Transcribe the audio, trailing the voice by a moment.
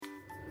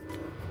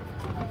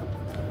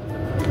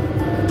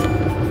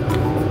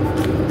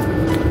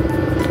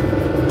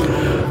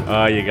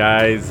you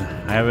guys.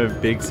 I have a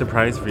big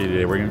surprise for you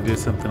today. We're going to do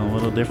something a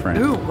little different.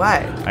 Ooh,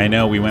 what? I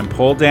know, we went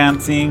pole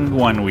dancing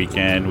one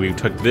weekend. We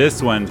took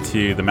this one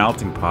to the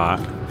melting pot.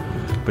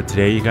 But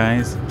today, you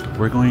guys,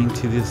 we're going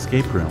to the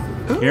escape room.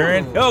 Ooh. Here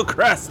in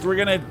Hillcrest. We're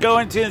going to go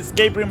into an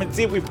escape room and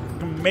see if we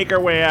can make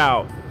our way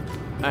out.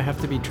 I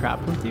have to be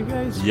trapped with you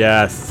guys?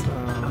 Yes. Oh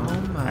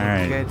my All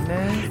right.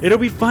 goodness. It'll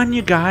be fun,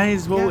 you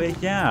guys. Well,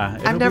 Yeah.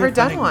 It'll I've be never a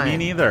fun done one. Me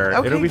neither.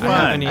 Okay, It'll be good. I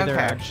fun. haven't either,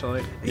 Okay.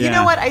 actually. You Yeah.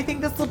 know what? I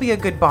think this will be a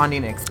good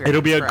bonding experience.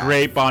 It'll be a for us.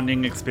 great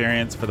bonding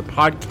experience for the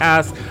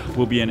podcast.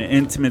 We'll be in an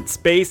intimate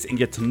space and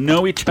get to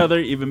know each other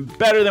even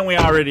better than we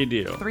already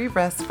do. 3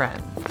 best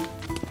friends.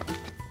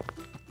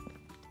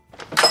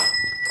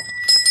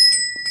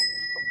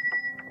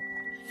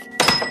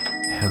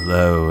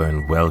 Hello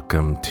and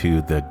welcome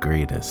to The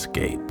Great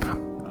Escape.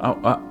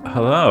 Oh,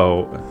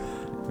 hello.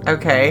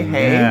 Okay,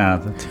 hey. Yeah,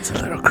 that's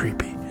a little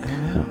creepy.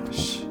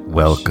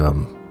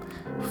 Welcome.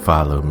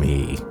 Follow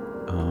me.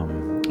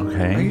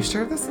 Okay. Are you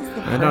sure this is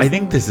the place? I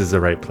think this is the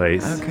right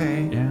place.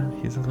 Okay. Yeah,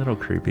 he's a little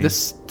creepy.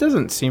 This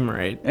doesn't seem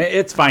right.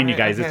 It's fine, you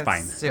guys. Okay, It's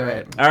fine. let's do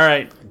it. All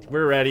right,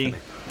 we're ready.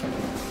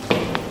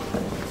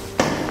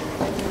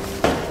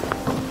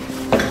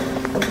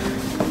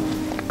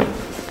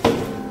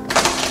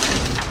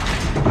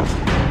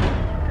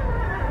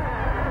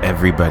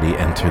 Everybody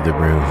enter the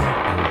room.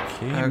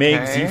 Okay.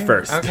 Megs, you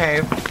first. Okay.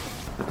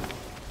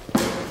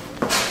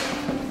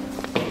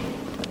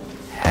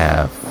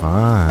 Have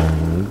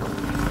fun.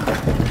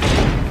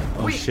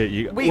 Oh shit!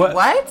 You Wait,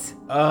 what?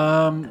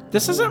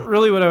 This isn't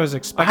really what I was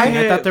expecting.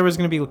 I I- thought there was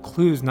going to be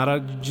clues, not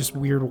a just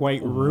weird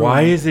white room.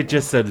 Why is it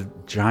just a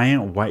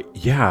giant white?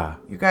 Yeah,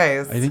 You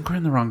guys. I think we're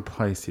in the wrong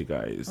place, you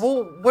guys.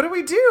 Well, what do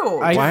we do?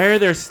 Why are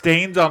there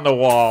stains on the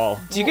wall?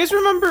 Do you guys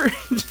remember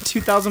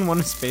 2001: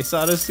 A Space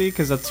Odyssey?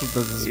 Because this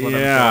is what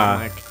Yeah.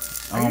 I'm feeling like.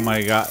 Oh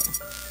my god!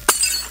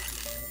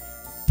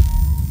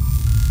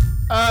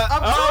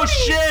 Oh Tony!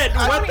 shit!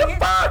 What the Tony!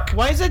 fuck?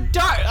 Why is it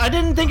dark? I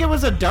didn't think it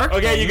was a dark.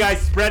 Okay, thing. you guys,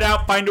 spread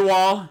out, find a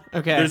wall.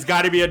 Okay. There's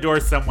got to be a door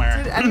somewhere.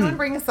 Did anyone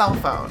bring a cell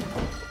phone?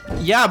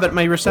 Yeah, but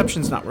my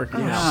reception's not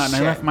working. Yeah, and I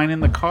shit. left mine in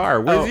the car.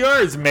 Where's Oh.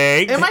 yours,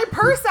 Meg? And my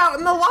purse out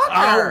in the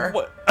locker.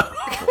 what?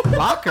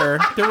 Locker.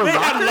 There were They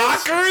have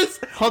lockers. lockers?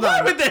 Hold Why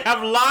on. would they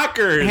have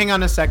lockers? Hang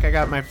on a sec. I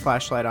got my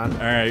flashlight on. All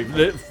right,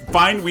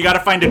 we gotta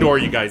find a door,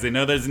 you guys. I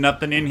know there's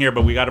nothing in here,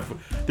 but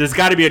there's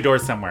got to be a door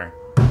somewhere.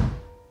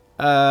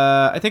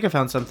 I think I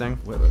found something.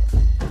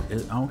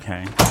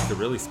 Okay, it's a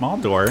really small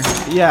door.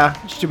 Yeah.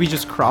 Should we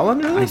just crawl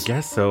under I this?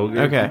 guess so.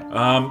 Okay.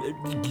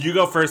 You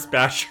go first,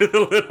 Bash. The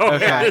little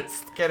Okay.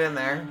 heads. Get in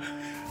there.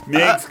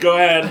 Megs, go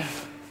ahead.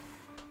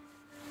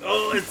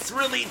 Oh, it's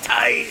really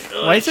tight.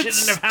 Oh, Why I does it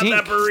shouldn't have had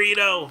that stink?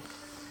 burrito.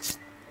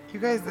 You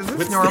guys, is this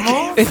What's the-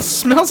 normal? It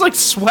smells like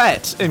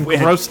sweat and Wait.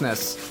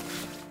 grossness.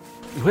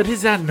 What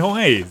is that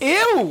noise?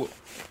 Ew!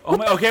 Oh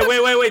my, okay,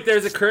 wait.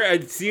 There's a I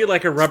see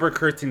like a rubber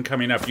curtain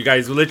coming up. You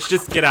guys, let's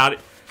just get out of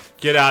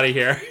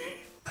here.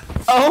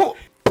 Oh!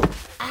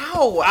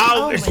 Ow!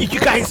 Oh, my you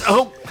guys.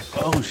 Oh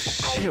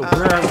shit.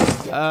 Where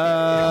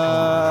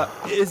are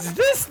we? Is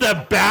this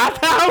the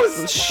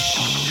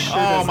bathhouse?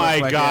 Oh my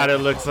look like god, it. it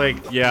looks like,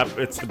 yep,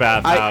 it's the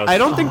bathhouse. I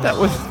don't think that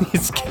was the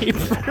escape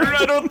room.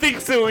 I don't think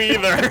so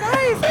either.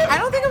 Guys, I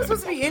don't think I'm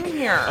supposed to be in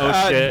here. Oh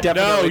shit. No,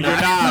 definitely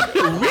you're not.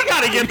 We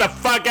gotta get the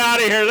fuck out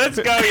of here. Let's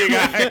go, you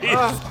guys.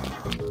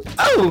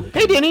 Oh,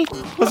 hey Danny,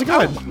 how's it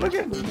going? Look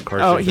at. Of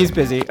course Oh, there's he's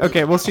busy.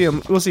 Okay, we'll see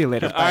him. We'll see you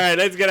later. All right,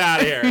 let's get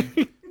out of here.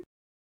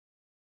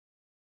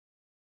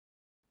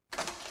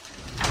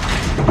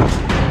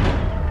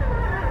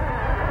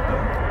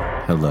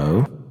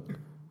 Hello?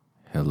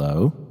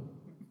 Hello?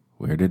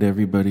 Where did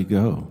everybody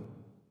go?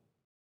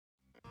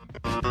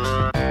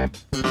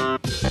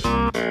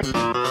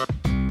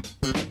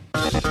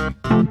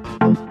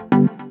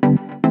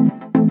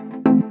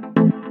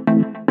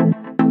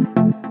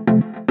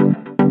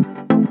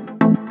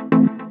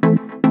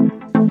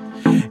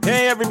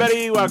 Hey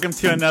everybody, welcome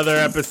to another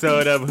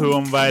episode of Who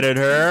Invited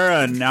Her,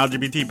 an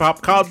LGBT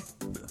pop called Just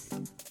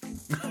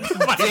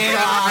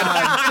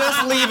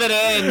leave it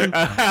in.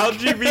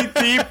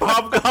 LGBT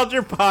pop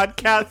culture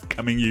podcast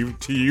coming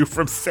to you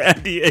from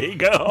San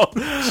Diego.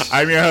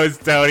 I'm your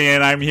host Tony,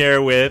 and I'm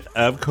here with,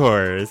 of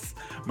course,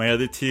 my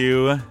other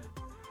two.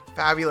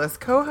 Fabulous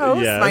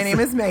co-host. Yes. My name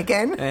is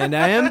Megan. And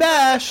I am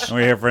Bash.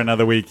 We're here for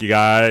another week, you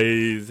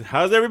guys.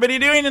 How's everybody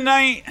doing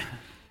tonight?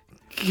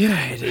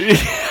 Good.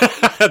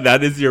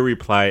 That is your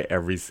reply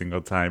every single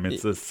time.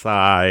 It's a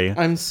sigh.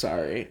 I'm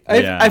sorry.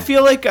 Yeah. I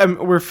feel like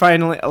we're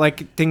finally,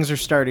 like, things are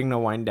starting to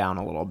wind down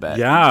a little bit.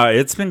 Yeah,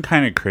 it's been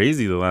kind of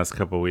crazy the last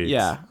couple weeks.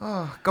 Yeah.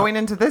 Oh, going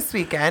into this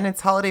weekend,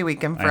 it's holiday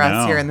weekend for I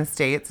us know. here in the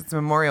States. It's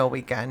Memorial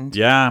Weekend.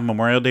 Yeah,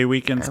 Memorial Day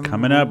weekend's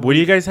coming up. What do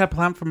you guys have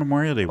planned for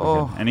Memorial Day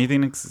weekend? Oh.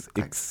 Anything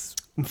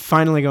I'm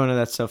finally going to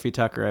that Sophie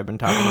Tucker I've been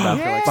talking about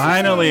for like Yay.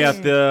 finally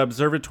at the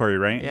observatory,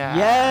 right? Yeah.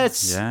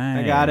 Yes. Yay.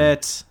 I got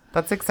it.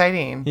 That's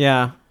exciting.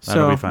 Yeah.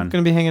 That'll So be fun. I'm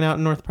going to be hanging out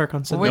in North Park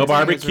on Sunday. Wait No till you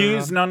guys are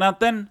barbecues, around. no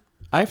nothing?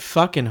 I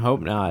fucking hope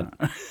not.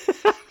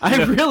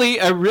 I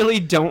really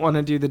don't want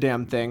to do the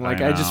damn thing. Like,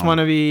 I just know. want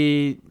to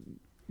be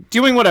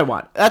Doing what I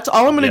want. That's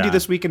all I'm going to Yeah. do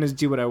this weekend is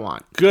do what I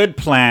want. Good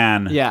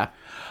plan. Yeah.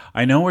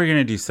 I know we're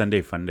gonna do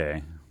Sunday Fun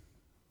Day.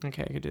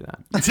 Okay, I could do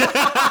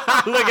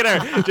that. Look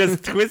at her,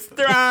 just twist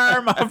her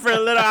arm up for a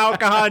little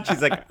alcohol. And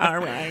she's like, all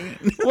right.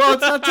 Well,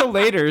 it's not till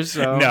later,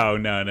 so.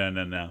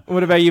 No.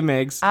 What about you,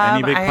 Megs?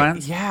 Any big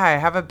plans? Yeah, I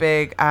have a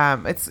big.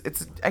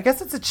 It's I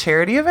guess it's a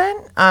charity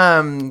event.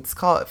 It's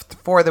called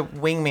for the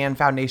Wingman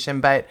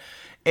Foundation, but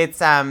it's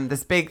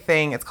this big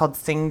thing. It's called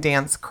Sing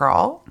Dance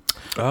Crawl.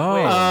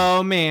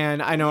 Oh,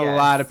 man. I know a Yes,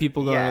 lot of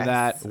people go to yes.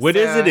 that. What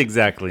is it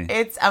exactly?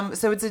 It's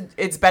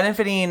it's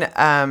benefiting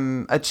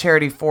a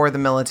charity for the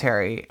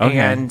military, Okay.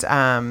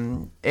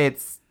 and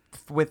it's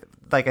with,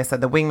 like I said,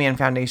 the Wingman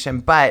Foundation,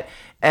 but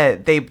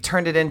they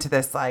turned it into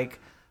this like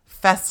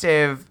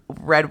festive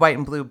red, white,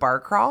 and blue bar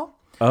crawl.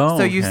 Oh,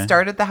 so you okay.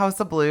 start at the House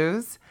of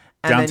Blues.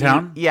 And then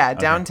Downtown? yeah,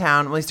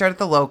 downtown. Well, you start at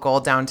the local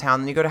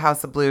downtown, then you go to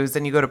House of Blues,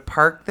 then you go to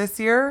Park this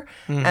year,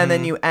 and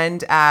then you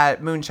end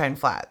at Moonshine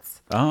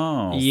Flats.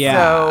 Oh. Yeah.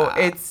 So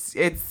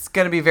it's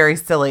going to be very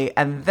silly.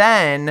 And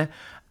then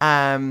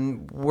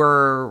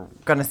we're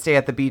going to stay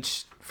at the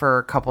beach for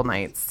a couple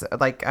nights.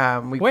 Like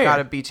we've Where? got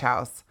a beach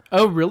house.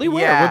 Oh, really?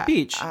 Where? Yeah. What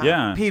beach?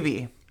 Yeah.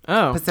 PB.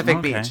 Oh. Pacific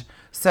okay. Beach.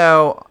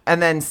 So,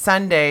 and then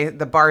Sunday,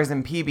 the bars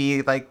in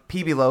PB, like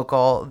PB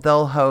Local,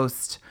 they'll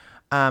host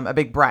a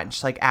big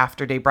brunch, like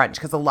after day brunch,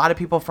 because a lot of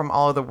people from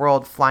all over the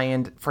world fly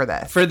in for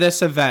this. For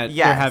this event,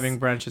 Yes. they're having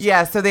brunches.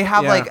 Yeah, so they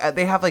have Yeah.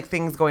 they have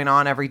things going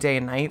on every day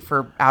and night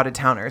for out of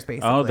towners,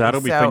 basically. Oh, that'll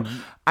be so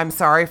fun. I'm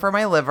sorry for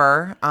my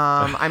liver.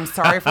 I'm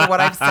sorry for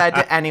what I've said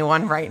to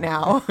anyone right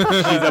now. She's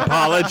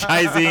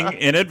apologizing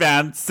in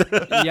advance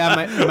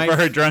Yeah, for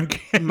her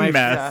drunken my-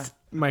 mess.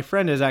 My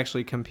friend is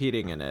actually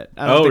competing in it.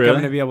 I don't Oh, think really? I'm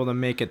going to be able to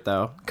make it,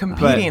 though.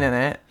 Competing But in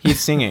it. He's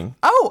singing.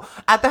 Oh,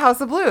 at the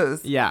House of Blues.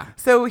 Yeah.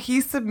 So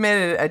he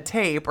submitted a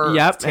tape or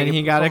Yep, tape. and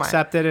he got Oh my-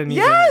 accepted. And he's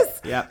in it.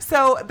 Yes. Yep.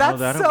 So that's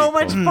that'll so be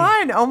much cool.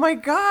 fun. Oh my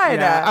god.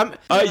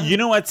 Yeah, You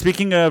know what?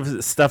 Speaking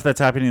of stuff that's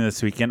happening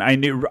this weekend, I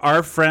knew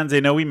our friends. I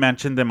know we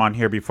mentioned them on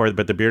here before,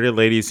 but the bearded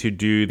ladies who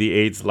do the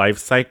AIDS life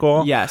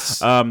cycle. Yes.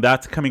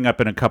 That's coming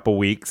up in a couple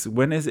weeks.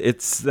 When is it?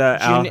 It's June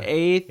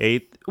 8th.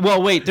 8th.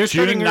 Well, wait, they're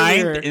June starting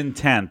 9th earlier. and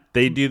 10th.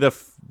 They do the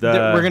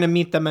We're going to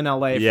meet them in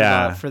LA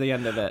Yeah. for the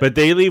end of it. But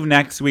they leave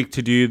next week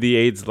to do the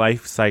AIDS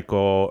life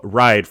cycle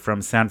ride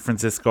from San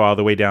Francisco all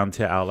the way down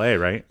to LA,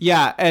 right?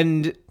 yeah,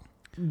 and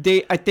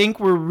I think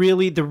they're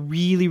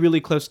really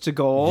close to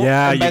goal.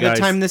 Yeah, and by you the guys-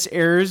 time this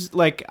airs,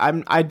 like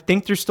I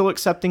think they're still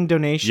accepting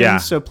donations. Yeah.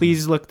 So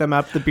please look them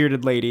up, the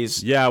Bearded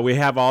Ladies. Yeah, we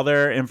have all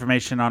their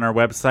information on our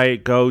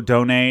website. Go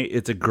donate.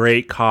 It's a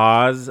great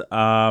cause.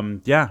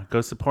 Yeah,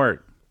 go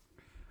support.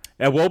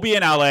 And we'll be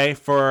in LA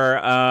for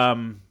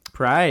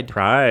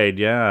Pride,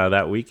 yeah,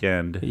 that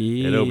weekend.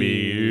 It'll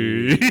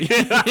be.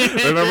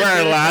 Remember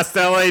our last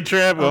LA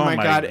trip? Oh my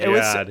god. It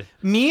was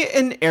me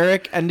and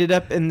Eric ended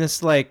up in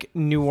this like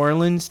New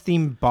Orleans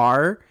themed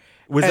bar.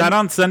 Was that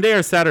on Sunday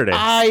or Saturday?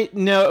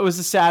 No, it was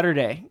a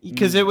Saturday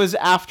because it was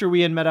after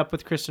we had met up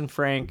with Chris and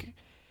Frank.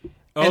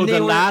 Oh, they the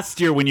were- last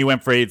year when you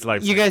went for AIDS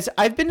Life. You guys,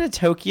 I've been to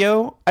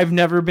Tokyo. I've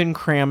never been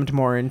crammed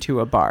more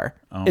into a bar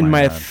in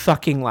my my God.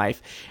 fucking life.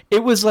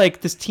 It was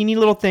like this teeny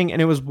little thing, and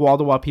it was wall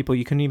to wall people.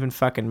 You couldn't even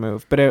fucking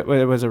move, but it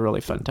was a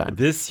really fun time.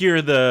 This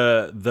year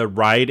the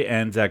ride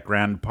ends at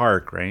Grand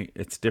Park, right?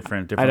 It's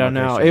different. I don't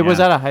know. location, It was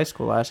yeah. at a high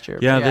school last year.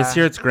 Yeah, Yeah. this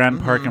year it's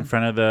Grand Park in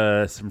front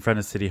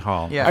of City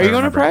Hall. Yeah. Are you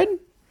going to Pride?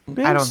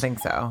 I don't think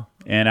so.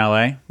 In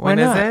LA? When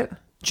Why is not? it?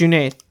 June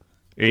 8th,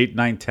 8,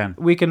 9, 10.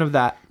 weekend of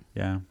that.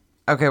 Yeah.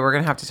 Okay, we're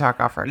gonna have to talk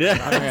off our. She's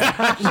like, I don't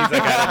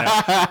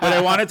know. But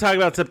I want to talk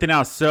about something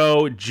else.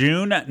 So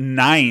June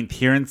 9th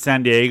here in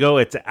San Diego,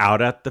 it's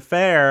Out at the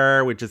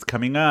Fair, which is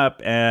coming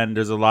up. And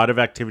there's a lot of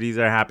activities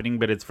that are happening,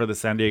 but it's for the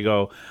San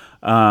Diego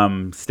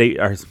state,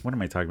 or what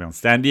am I talking about?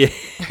 San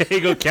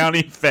Diego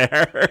County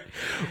Fair.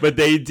 But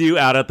they do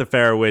Out at the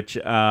Fair, which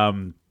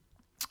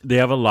they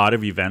have a lot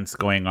of events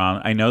going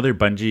on. I know they're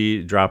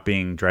bungee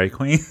dropping drag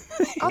queen.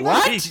 Oh,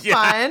 that's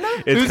fun.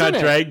 It's Who's called in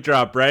it? Drag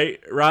Drop, right,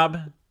 Rob?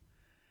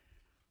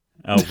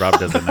 Oh, Rob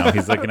doesn't know.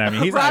 He's looking at me.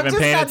 He's Rob not even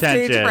just paying got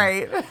stage attention.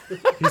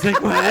 fright. He's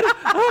like, what?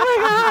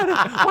 Oh my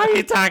God. Why are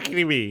you talking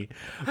to me?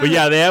 But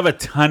yeah, they have a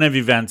ton of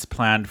events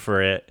planned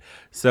for it.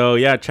 So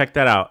yeah, check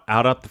that out.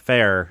 Out at the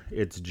Fair.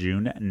 It's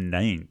June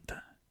 9th.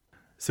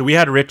 So we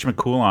had Rich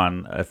McCool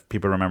on, if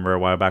people remember, a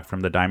while back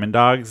from the Diamond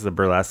Dogs, the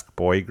burlesque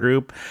boy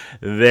group.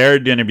 They're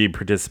going to be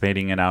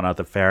participating in Out at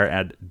the Fair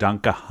at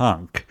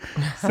Dunk-a-Hunk.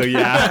 So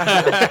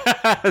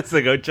yeah,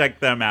 so go check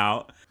them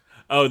out.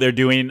 Oh, they're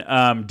doing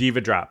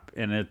Diva Drop,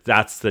 and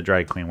that's the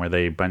drag queen where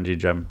they bungee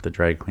jump the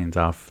drag queens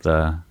off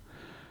the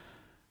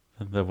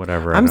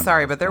whatever. I I'm don't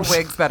sorry, know. but their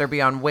wigs better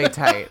be on way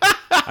tight.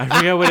 I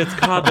forget what it's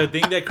called. The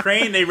thing that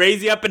crane, they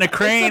raise you up in a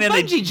crane It's and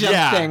the they bungee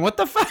jump thing. What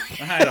the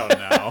fuck? I don't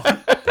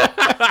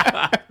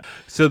know.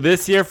 So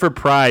this year for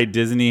Pride,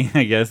 Disney,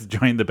 I guess,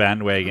 joined the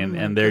bandwagon,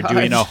 and they're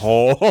doing a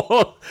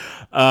whole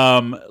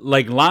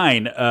like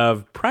line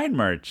of Pride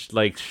merch,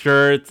 like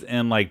shirts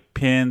and like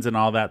pins and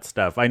all that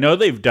stuff. I know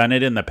they've done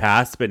it in the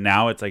past, but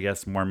now it's, I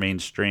guess, more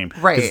mainstream.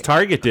 Right. Because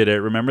Target did it.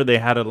 Remember they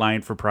had a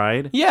line for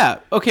Pride? Yeah.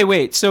 Okay,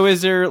 wait. So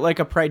is there like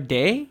a Pride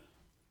Day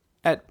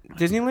at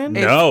Disneyland?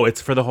 No,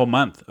 it's for the whole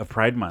month of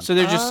Pride Month. So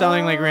they're just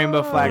selling like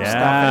rainbow flag stuff.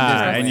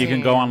 Yeah, And and you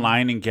can go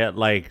online and get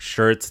like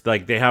shirts.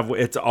 Like they have,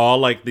 it's all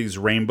like these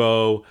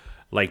rainbow,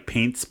 like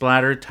paint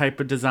splatter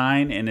type of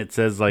design, and it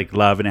says like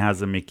love, and it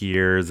has the Mickey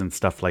ears and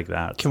stuff like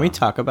that. Can we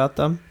talk about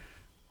them?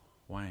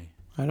 Why?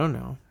 I don't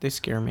know. They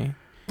scare me.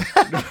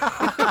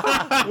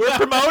 We're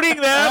promoting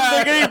them.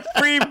 They're getting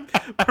free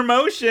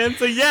promotion.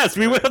 So yes,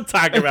 we will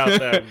talk about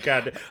them.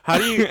 God, how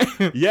do you?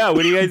 Yeah,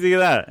 what do you guys think of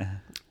that?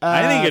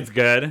 I think it's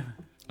good.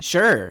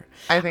 Sure.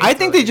 I think I so.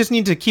 think they just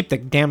need to keep the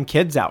damn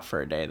kids out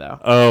for a day, though.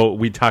 Oh,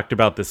 we talked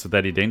about this with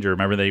Eddie Danger.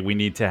 Remember we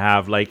need to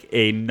have like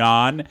a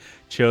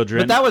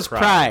non-children. But that was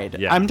Pride.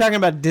 Yeah. I'm talking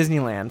about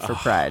Disneyland for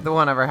Pride. The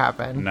one ever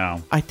happened.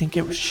 No. I think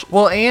it was.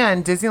 Well,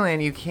 and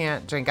Disneyland, you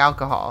can't drink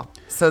alcohol.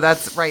 So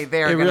that's right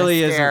there. It gonna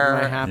really isn't scare.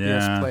 my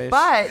happiest Yeah. place.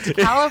 But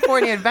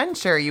California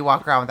Adventure, you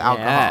walk around with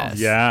alcohol. Yes.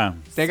 Yeah.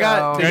 they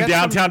got, So- they And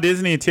got downtown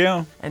Disney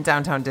too. And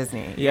downtown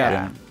Disney.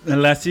 Yeah.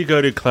 Unless you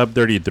go to Club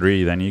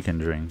 33, then you can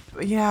drink.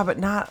 Yeah, but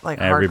not like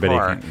Everybody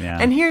hardcore. can- yeah.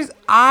 And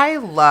I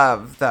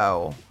love,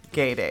 though,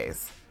 gay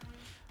days.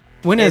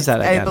 When is that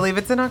again? I believe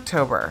it's in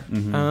October.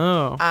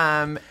 Oh.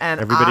 And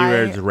Everybody I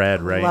wears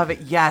red, right? Love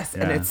it, yes,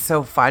 and Yeah. it's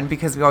so fun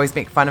because we always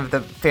make fun of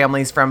the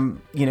families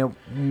from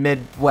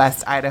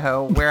Midwest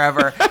Idaho,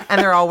 wherever,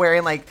 and they're all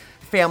wearing like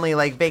family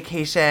like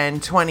vacation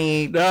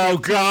 20. Oh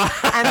God!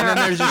 And then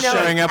they're just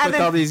showing up with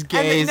all these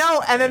gays.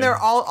 And then they're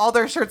all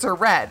their shirts are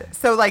red.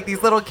 So like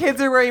these little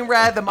kids are wearing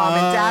red, the mom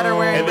and dad are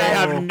wearing And they red.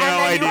 have no and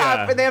then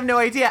idea. they have no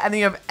idea. And then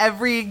you have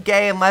every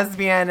gay and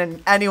lesbian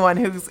and anyone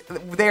who's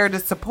there to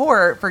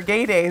support for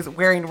gay days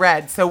wearing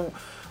red. So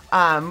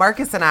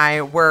Marcus and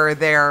I were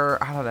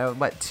there, I don't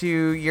know, 2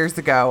 years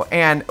ago,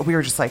 and we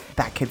were just like,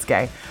 that kid's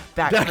gay.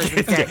 That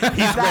person's gay.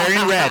 He's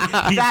wearing red.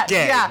 He's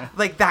gay. Yeah,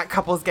 like that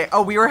couple's gay.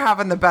 Oh, we were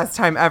having the best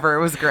time ever. It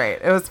was great.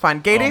 It was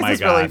fun. Gay Oh Days my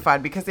is really God.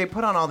 fun because they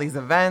put on all these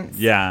events.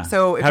 Yeah.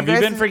 So if have you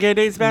guys- been for Gay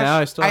Days, Bash? No,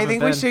 I still I haven't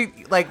think been. we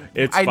should like.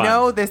 It's I fun.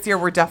 know this year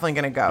we're definitely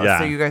gonna go. Yeah.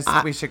 So you guys,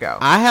 we should go.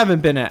 I haven't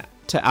been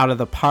to Out of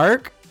the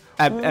Park.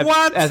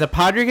 What? As a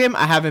Padre game,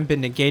 I haven't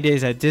been to Gay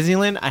Days at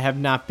Disneyland. I have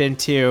not been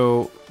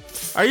to.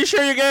 Are you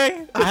sure you're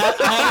gay?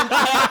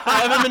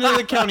 I haven't been to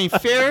the county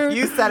fair.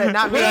 You said it,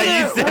 not me.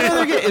 Yeah, you What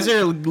other gay- is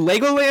there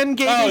Legoland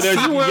Gay Oh, Days? there's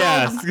SeaWorld?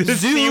 yes, the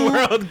Zoo.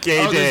 SeaWorld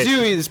Gay Oh, Day. the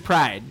zoo is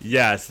Pride.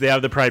 Yes, they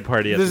have the Pride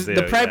party at the zoo.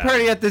 The Pride yeah.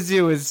 party at the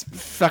zoo is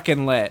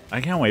fucking lit.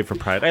 I can't wait for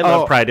Pride. I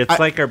love Oh, Pride. It's I-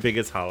 like our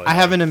biggest holiday. I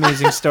have an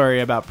amazing story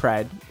about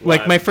Pride.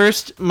 Like my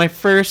first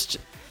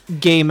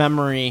gay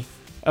memory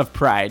of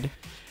Pride.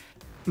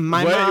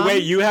 My mom,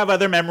 Wait, you have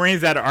other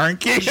memories that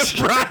aren't gay of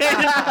Pride?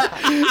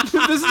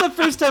 this is the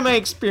first time I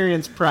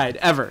experienced Pride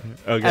ever.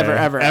 Okay.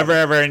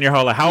 Ever. in your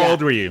whole life. How Yeah.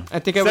 old were you? I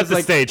think I Set was the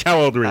like- stage.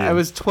 How old were you? I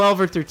was 12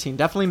 or 13,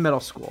 definitely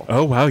middle school.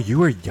 Oh wow, you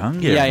were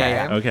younger.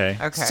 Yeah. Okay.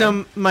 Okay.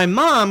 So my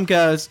mom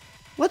goes,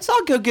 "Let's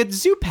all go get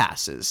zoo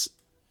passes,"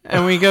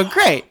 and we go,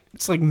 "Great!"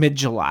 It's like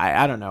mid-July.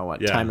 I don't know what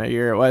Yeah. time of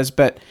year it was,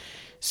 but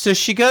so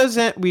she goes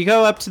in. We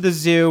go up to the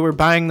zoo. We're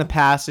buying the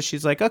passes.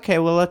 She's like, "Okay,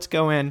 well, let's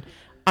go in."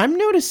 I'm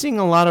noticing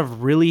a lot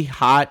of really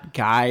hot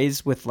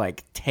guys with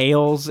like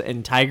tails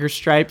and tiger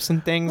stripes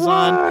and things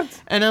on,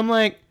 and I'm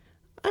like,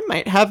 I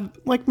might have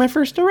like my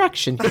first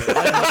erection here.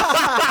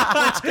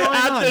 What's going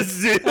on? The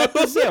zoo. At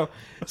the zoo.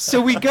 So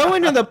we go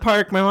into the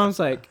park. My mom's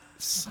like,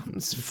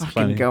 something's fucking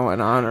funny.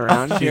 going on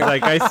around She's here.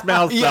 like, I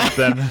smell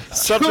something.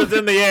 Something's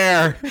in the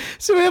air.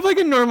 So we have like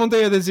a normal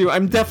day at the zoo.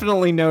 I'm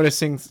definitely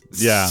noticing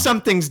Yeah.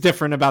 something's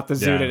different about the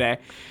zoo Yeah. today.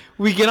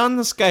 We get on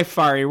the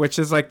Skyfari, which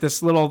is like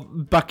this little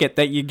bucket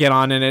that you get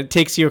on, and it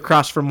takes you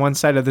across from one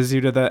side of the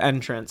zoo to the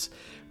entrance.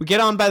 We get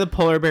on by the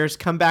polar bears,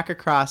 come back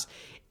across.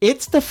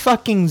 It's the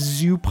fucking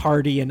zoo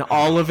party in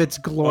all of its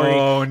glory.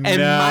 Oh, And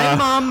no. my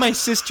mom, my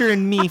sister,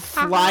 and me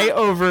fly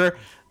over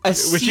a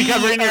she sea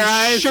covering your of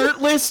eyes?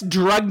 shirtless,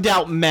 drugged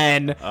out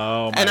men.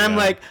 Oh, my and I'm God.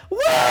 like,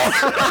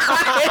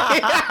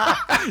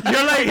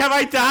 You're like, have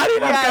I died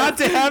and I've gone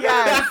to heaven?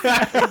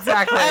 Yes,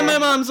 exactly. and my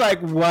mom's like,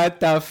 what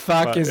the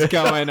fuck is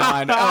going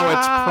on? Oh,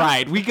 it's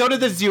Pride. We go to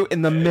the zoo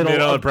in the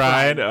middle Of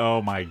Pride.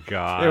 Oh my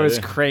God. It was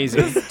crazy.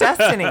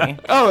 Destiny.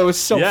 Oh, it was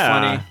so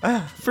Yeah.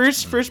 funny.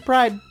 First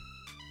Pride.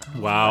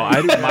 Wow.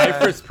 My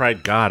first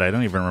Pride. God, I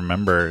don't even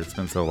remember. It's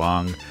been so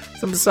long.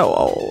 I'm so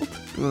old.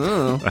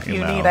 I You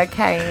know. need a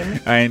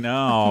cane. I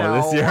know.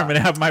 No. This year I'm gonna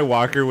have my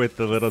walker with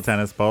the little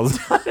tennis balls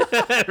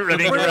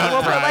running around.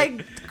 We'll put Pride.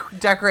 like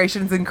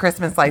decorations and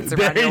Christmas lights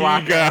around There your you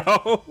walker.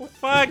 go.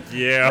 Fuck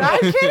you. I'm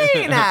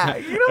kidding.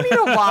 You don't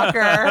need a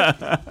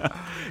walker.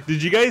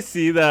 Did you guys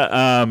see that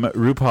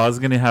RuPaul's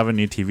gonna have a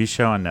new TV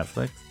show on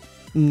Netflix?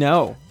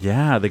 No.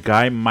 Yeah, the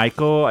guy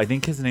Michael, I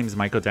think his name is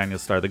Michael Daniel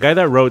Starr, the guy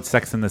that wrote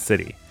Sex and the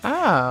City.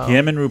 Oh.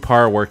 Him and RuPaul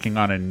are working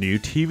on a new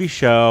TV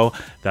show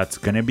that's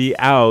going to be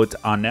out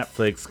on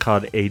Netflix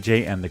called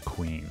AJ and the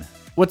Queen.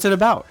 What's it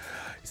about?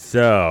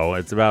 So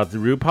it's about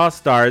RuPaul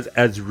stars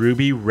as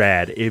Ruby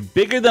Red, a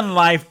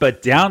bigger-than-life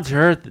but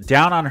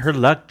down-on-her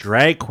luck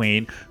drag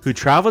queen who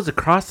travels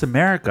across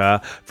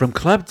America from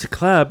club to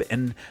club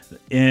in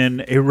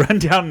a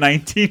rundown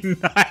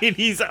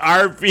 1990s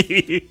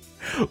RV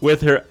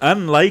with her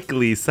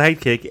unlikely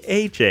sidekick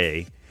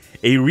AJ,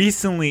 a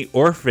recently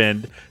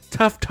orphaned,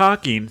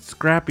 tough-talking,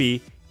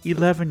 scrappy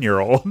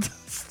 11-year-old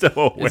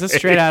stowaway. Is this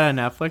straight out of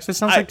Netflix? It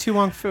sounds like Tu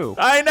Wong Fu.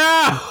 I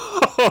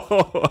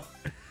know.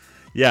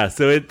 Yeah,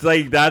 so it's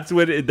like that's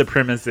what the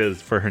premise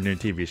is for her new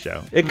TV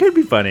show. It could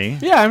be funny.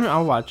 Yeah,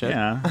 I'll watch it.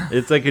 Yeah,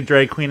 it's like a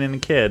drag queen and a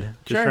kid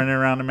just Sure. running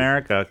around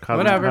America. causing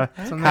Whatever.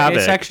 It's on the havoc,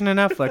 A section of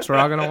Netflix. We're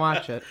all going to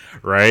watch it.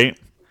 right?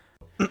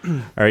 All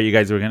right, you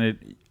guys, we're gonna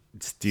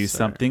do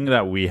something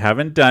that we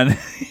haven't done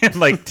in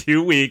like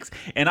 2 weeks,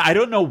 and I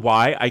don't know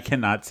why I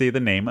cannot say the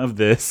name of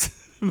this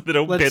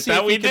little Let's bit see that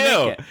if we you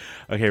can make do.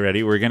 it. Okay,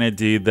 ready? We're gonna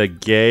do the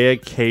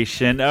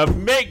gayication of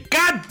Meg.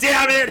 God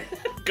damn it!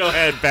 Go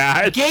ahead,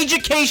 Bat.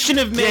 Gaugecation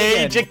of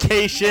Megan.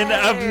 Gaugecation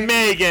of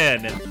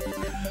Megan.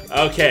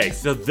 Okay,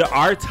 so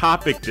our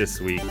topic this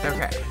week,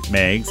 Okay.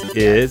 Megs,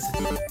 is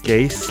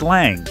gay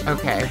slang.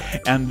 Okay.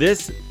 And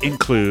this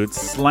includes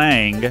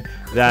slang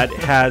that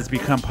has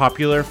become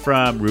popular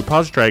from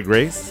RuPaul's Drag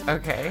Race,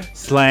 Okay.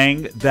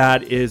 slang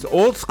that is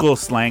old school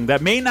slang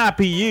that may not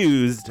be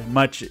used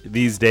much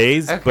these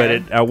days, Okay. but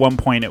at one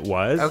point it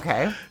was.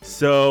 Okay.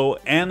 So,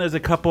 and there's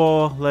a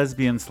couple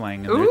lesbian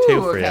slang in there Ooh,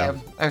 too for okay.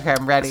 you. Okay,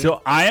 I'm ready.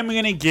 So I am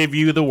going to give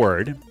you the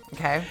word.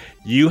 okay.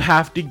 You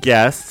have to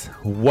guess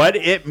what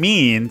it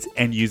means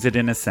and use it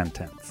in a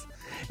sentence.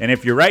 And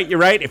if you're right, you're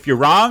right. If you're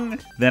wrong,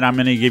 then I'm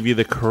going to give you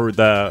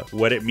the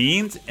what it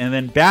means, and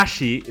then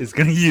Bashi is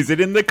going to use it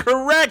in the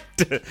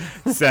correct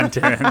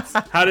sentence.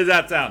 How does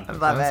that sound? I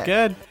love That's it.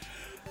 good.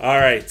 All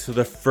right. So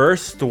the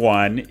first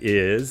one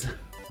is,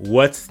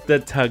 what's the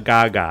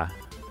tagaga?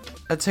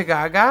 A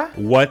tagaga?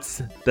 What's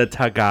the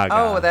tagaga?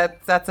 Oh,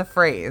 that's a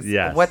phrase.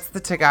 Yes. What's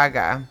the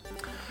tagaga?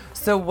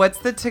 So what's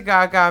the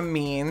tagaga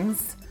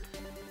means?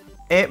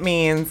 It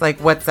means like,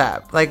 what's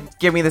up? Like,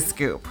 give me the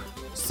scoop.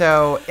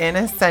 So in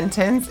a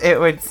sentence, it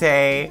would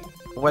say,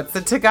 what's the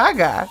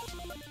tagaga?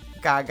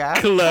 Gaga.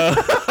 Close.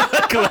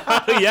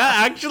 Yeah,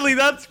 actually,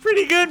 that's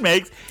pretty good,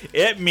 Megs.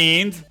 It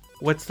means,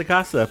 what's the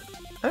gossip?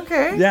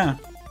 Okay. Yeah.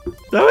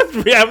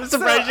 I'm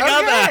surprised you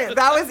got that.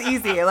 That was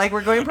easy. Like,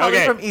 we're going probably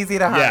Okay. from easy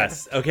to hard.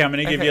 Yes. Okay, I'm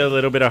going to give Okay. you a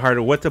little bit of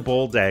harder. What's a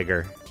bull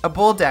dagger? A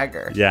bull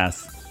dagger.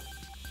 Yes.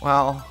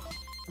 Well,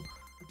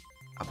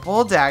 a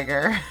bull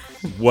dagger.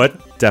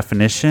 What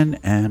definition?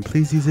 And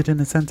please use it in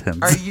a sentence.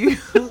 Are you...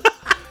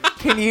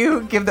 Can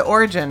you give the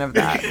origin of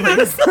that,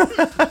 please?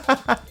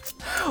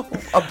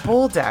 A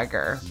bull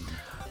dagger.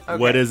 Okay.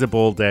 What is a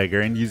bull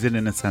dagger? And use it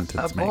in a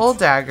sentence, A Megs. bull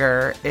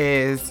dagger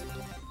is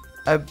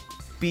a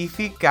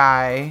beefy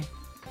guy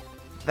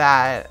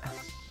that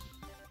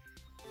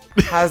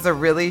has a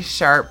really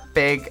sharp,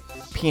 big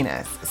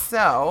penis.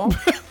 So,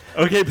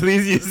 Okay,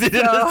 please use it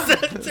in a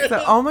sentence.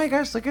 oh my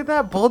gosh, look at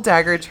that bull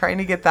dagger trying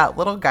to get that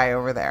little guy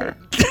over there.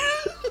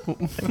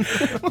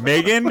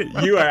 Megan,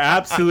 you are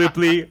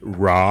absolutely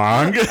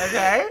wrong.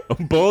 Okay? A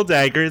bull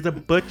dagger is a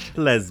butch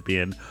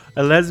lesbian.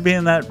 A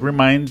lesbian that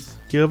reminds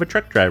you of a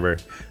truck driver.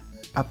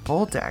 A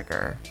bull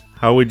dagger.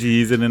 How would you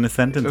use it in a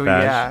sentence, Oh,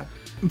 Bash? yeah.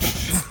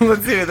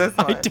 Let's do this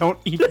one. I don't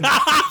even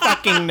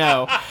fucking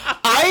know.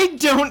 I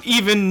don't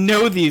even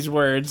know these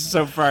words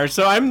so far,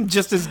 so I'm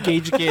just as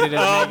gaugegated as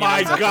Oh Megan my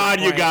is at this god,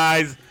 you point.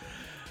 guys.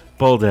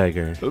 Bull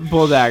dagger.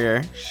 Bull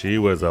dagger. She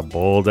was a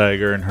bull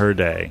dagger in her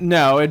day.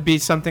 No, it'd be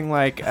something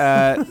like,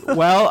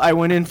 well, I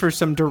went in for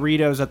some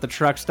Doritos at the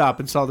truck stop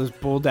and saw this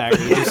bull dagger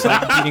just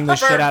like beating the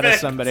shit out of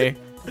Perfect. somebody.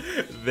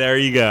 There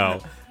you go.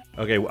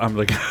 Okay, I'm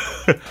like,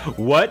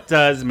 what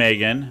does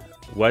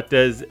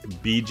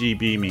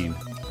BGB mean?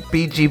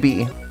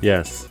 BGB.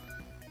 Yes.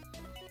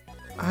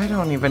 I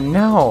don't even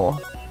know.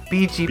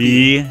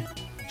 BGB.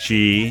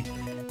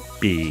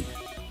 BGB.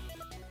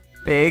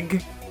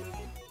 Big.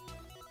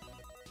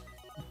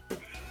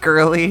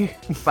 Girly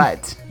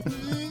butt.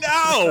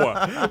 No!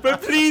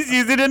 But please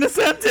use it in a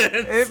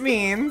sentence. It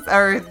means,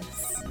 our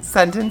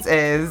sentence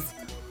is,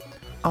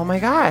 oh my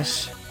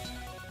gosh,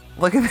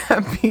 look at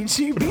that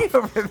BGB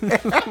over there.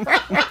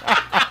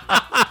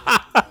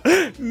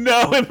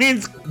 No, it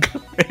means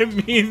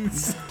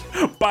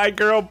bye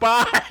girl,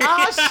 bye.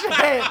 Oh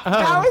shit,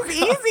 that was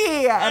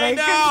easy, and I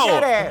know.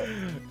 couldn't get it.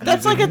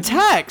 That's like a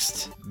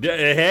text.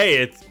 Hey,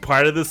 it's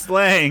part of the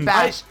slang.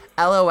 Bash,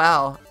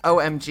 LOL,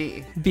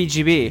 OMG,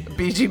 BGB.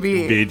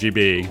 BGB.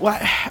 BGB.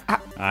 What?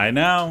 I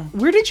know.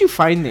 Where did you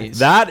find these?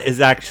 That is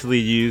actually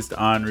used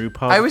on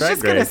RuPaul's I was Drag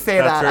just gonna Race. say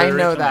That's that. where it I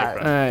know originated that.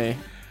 from. Aye.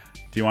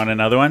 Do you want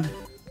another one?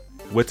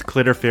 What's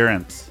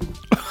clitorference?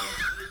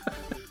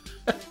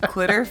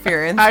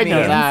 Clitorference I means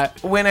know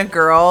that. when a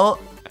girl,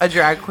 a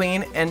drag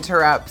queen,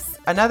 interrupts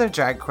another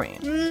drag queen.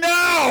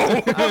 No!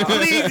 No!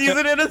 Please use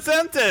it in a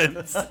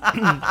sentence.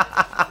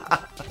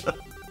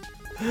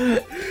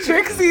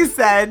 Trixie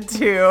said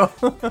to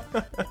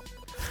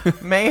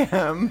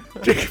Mayhem.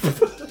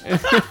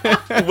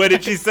 What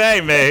did she say,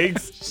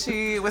 Megs?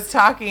 She was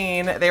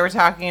talking. They were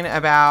talking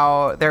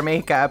about their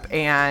makeup,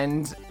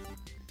 and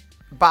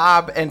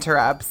Bob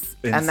interrupts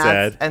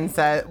And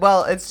said,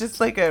 "Well, it's just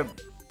like a."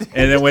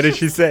 And then what did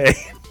she say?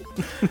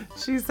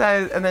 She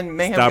says, and then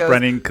Mayhem Stop goes,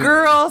 running.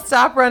 "Girl,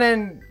 stop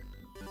running,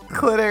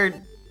 clitter,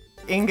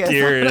 Ingus."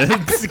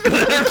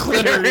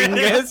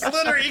 Clitoringus.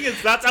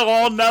 Clitoringus. That's a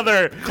whole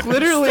nother.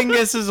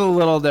 Clitoringus is a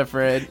little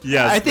different.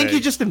 Yes, I think Meg. you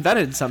just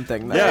invented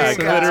something. Though. Yeah, you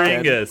go.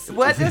 clitoringus.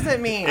 What does it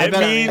mean? It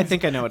means I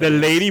think I know what the it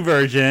is. lady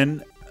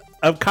version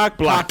of cock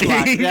blocking.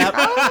 Yep.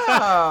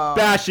 Oh.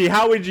 Bashy,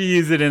 how would you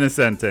use it in a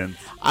sentence?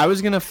 I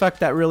was gonna fuck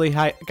that really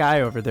high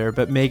guy over there,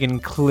 but Megan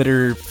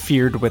clitter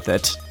feared with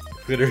it.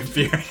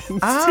 Clitterference.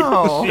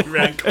 Oh. She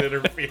ran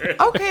clitterference.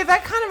 Okay,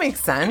 that kind of makes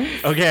sense.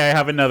 Okay, I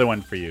have another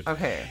one for you.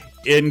 Okay,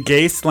 In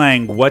gay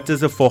slang, what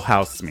does a full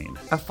house mean?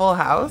 a full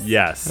house.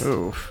 Yes.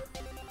 Oof.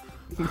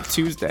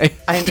 Tuesday.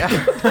 I know.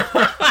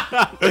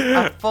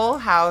 A full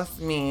house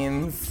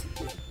means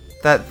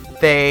that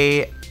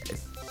they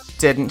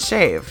didn't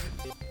shave.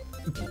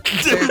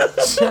 Their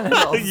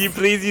genitals. You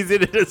please use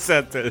it in a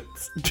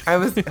sentence. I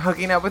was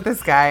hooking up with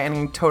this guy, and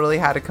he totally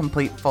had a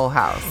complete full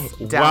house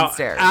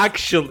downstairs. Wow,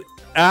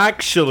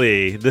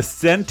 actually, the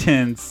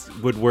sentence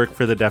would work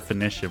for the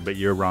definition, but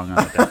you're wrong on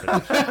the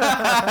definition.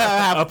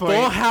 A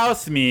full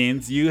house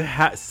means you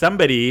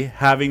somebody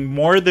having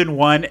more than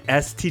one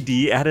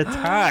STD at a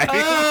time.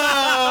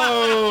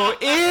 Oh,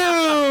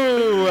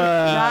 ew.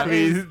 That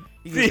please, is-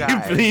 you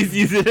guys. please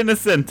use it in a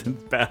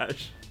sentence,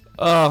 Bash.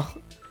 Oh,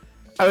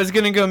 I was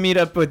gonna go meet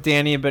up with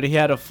Danny, but he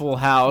had a full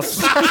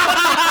house.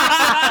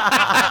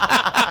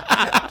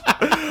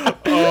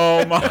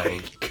 Oh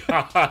my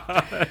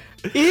god.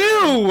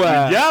 Ew.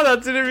 Yeah,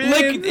 that's what it means.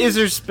 Like, is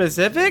there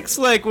specifics?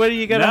 Like, what are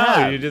you gonna no,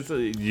 have?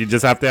 you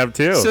just have to have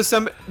two.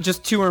 So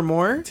just two or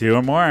more? Two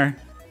or more.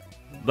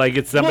 Like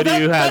it's somebody Well,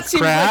 who that has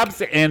seems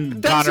crabs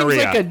and That gonorrhea.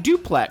 seems like a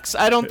duplex.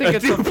 I don't think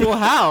it's a full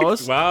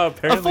house. Wow, A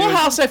apparently full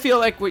house, I feel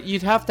like what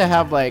you'd have to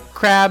have like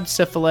crab,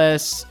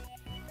 syphilis,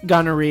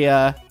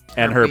 gonorrhea,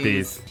 and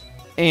herpes.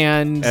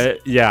 and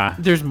Yeah.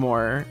 there's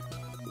more.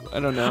 I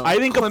don't know. I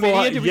think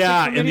Chlamydia? a Did full, we say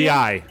yeah, in the chlamydia?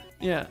 eye.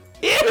 Yeah.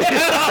 Ew!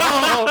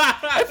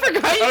 I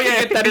forgot you Okay,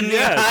 could get that in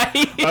yes. the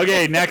eye.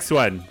 Okay, next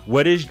one.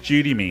 What does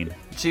Judy mean?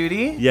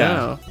 Judy?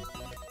 Yeah. Oh.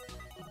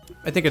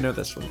 I think I know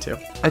this one too.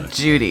 A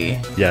Judy.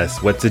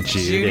 Yes, what's a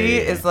Judy? Judy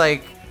is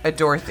like a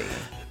Dorothy.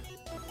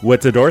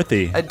 What's a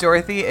Dorothy? A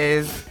Dorothy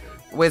is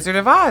Wizard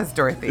of Oz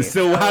Dorothy.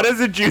 So how does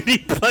a Judy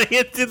play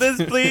into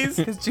this, please?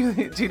 It's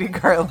Judy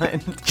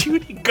Garland.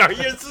 Judy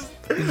Garland.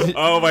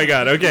 Oh my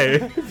god, okay.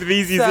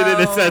 Please use it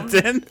in a So-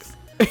 sentence.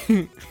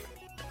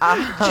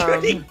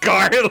 Judy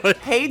Garland.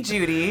 Hey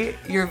Judy,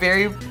 you're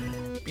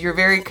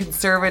very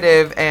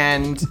conservative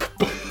and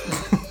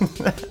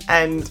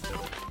and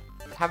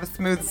have a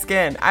smooth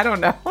skin. I don't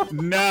know.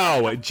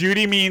 No,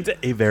 Judy means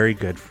a very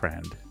good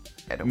friend.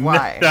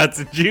 Why?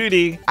 That's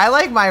Judy. I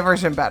like my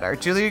version better.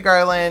 Judy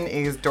Garland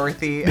is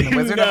Dorothy in The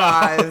Wizard of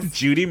Oz.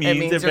 Judy It means,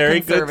 means a you're very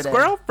good conservative.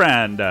 squirrel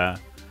friend. I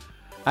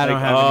don't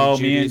Like, have oh,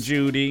 any me and Judys.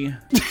 Judy.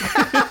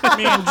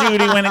 Me and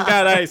Judy went and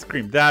got ice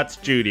cream. That's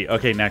Judy.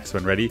 Okay, next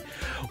one. Ready?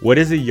 What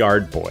is a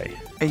yard boy?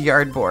 A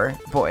yard boy.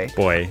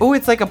 Boy. Oh,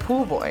 it's like a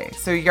pool boy.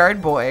 So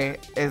yard boy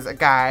is a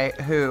guy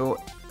who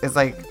is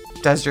like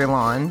does your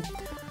lawn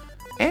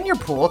and your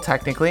pool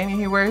technically, and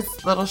he wears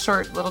little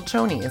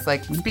chonies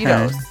like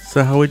speedos.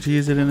 So how would you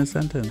use it in a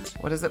sentence?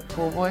 What is it?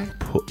 Pool boy.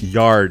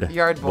 Yard.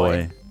 Yard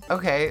boy.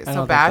 Okay, don't so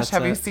think Bash, that's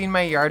have you it. seen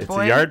my yard It's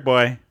boy a yard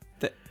boy.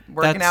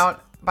 working that's-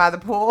 out by the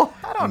pool?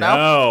 I don't know.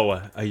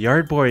 No, a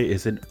yard boy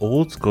is an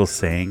old school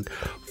saying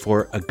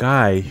for a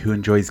guy who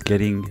enjoys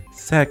getting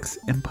sex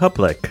in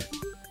public.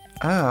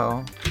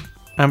 Oh,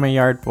 I'm a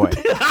yard boy.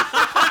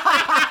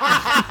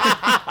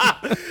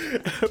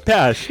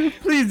 Pash,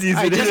 please use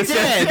I it in a just did.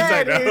 sentence.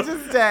 I dead. know. He's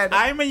just dead.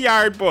 I'm a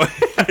yard boy.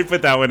 I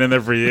put that one in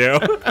there for you.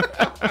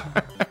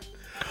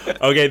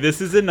 Okay,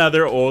 this is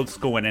another old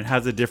school one. It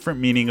has a different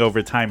meaning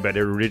over time, but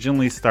it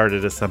originally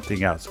started as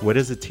something else. What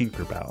is a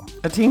Tinkerbell?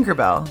 A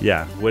Tinkerbell.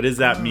 Yeah, what does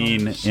that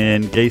mean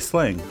in gay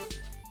slang?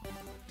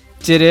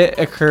 Did it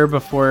occur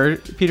before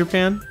Peter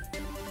Pan?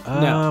 I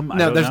No,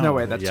 don't there's no know.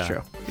 way that's Yeah.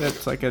 true.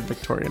 That's like a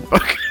Victorian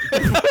book.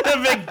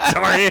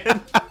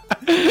 Victorian.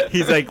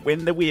 He's like,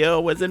 when the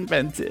wheel was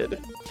invented.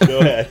 Go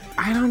ahead.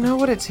 I don't know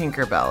what a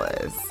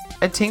Tinkerbell is.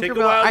 A Tinkerbell. Take a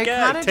wild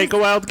guess. Take a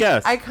wild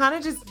guess. I kind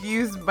of just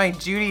use my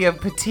Judy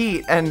of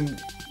petite, and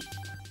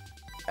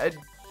a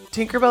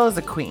Tinkerbell is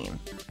a queen.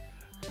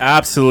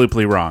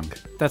 Absolutely wrong.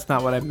 That's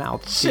not what I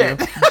mouthed to Shit.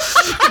 you.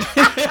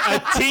 A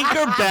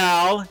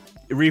Tinkerbell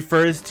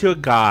refers to a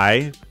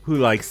guy who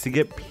likes to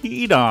get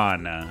peed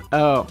on.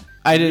 Oh,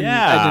 I didn't.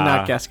 I did Yeah.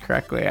 not guess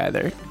correctly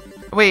either.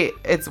 Wait,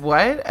 it's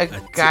what? A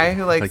guy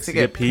who likes to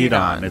get peed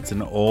on. It's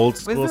an old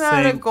school Isn't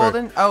that saying. a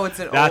golden? It's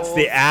an That's old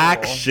the school.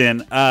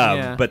 action of,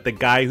 Yeah. but the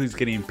guy who's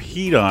getting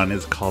peed on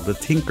is called a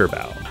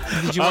Tinkerbell.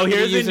 Did you want me to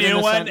Here's use a it in new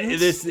a one. sentence?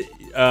 This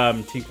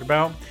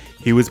Tinkerbell.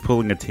 He was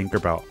pulling a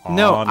Tinkerbell all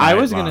No, night I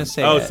was long. gonna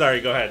say Oh, it.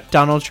 sorry. Go ahead.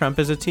 Donald Trump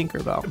is a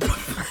Tinkerbell.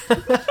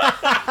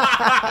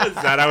 Is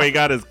that how he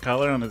got his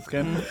color on his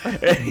skin?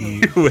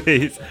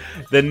 Anyways,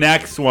 the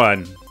next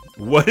one.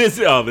 What is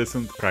it? Oh, this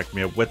one's cracked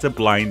me up. What's a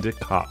blind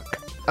cock?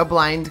 A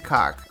blind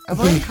cock. A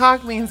blind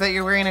cock means that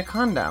you're wearing a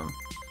condom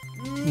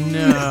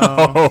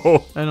No,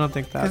 Oh, I don't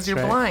think that's because you're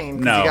right. blind.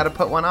 'Cause No. you got to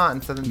put one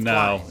on, so then it's no.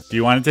 blind. Do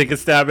you want to take a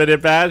stab at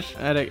it, Bash?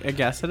 I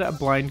guess it a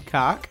blind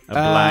cock. A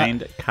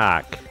blind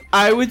cock.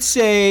 I would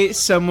say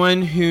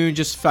someone who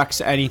just fucks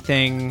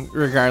anything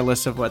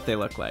regardless of what they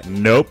look like.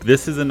 Nope.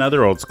 This is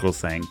another old school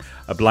saying.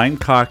 A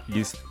blind cock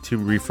used to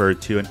refer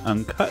to an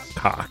uncut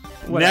cock.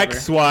 Whatever.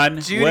 Next one.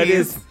 What Judy's.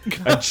 is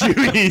a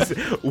Judy's?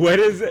 What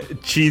does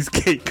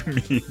cheesecake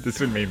mean? This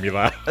one made me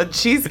laugh. A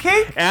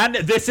cheesecake? And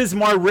this is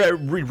more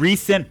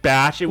recent,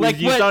 Bash. It was Like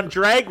used what? on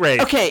Drag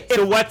Race. Okay,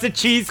 So what's a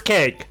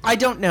cheesecake? I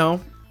don't know.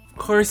 Of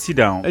course you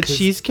don't. A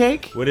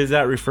cheesecake? What does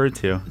that refer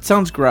to? It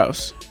sounds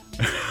gross.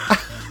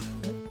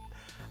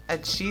 A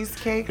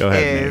cheesecake Go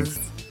ahead, is.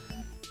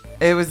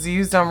 It was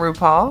used on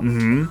RuPaul?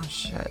 Mm-hmm. Oh,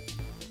 shit.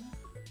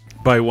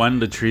 By one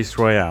Latrice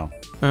Royale,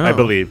 I Oh.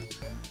 believe.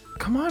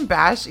 Come on,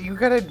 Bash. You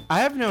gotta.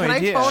 I have no Can I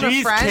idea. phone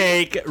a friend?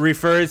 Cheesecake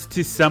refers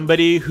to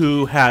somebody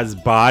who has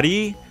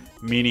body,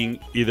 meaning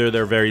either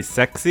they're very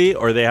sexy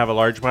or they have a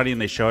large body and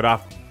they show it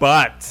off,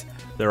 but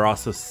they're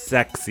also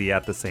sexy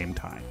at the same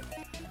time.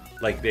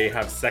 Like they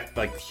have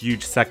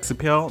huge sex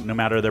appeal, no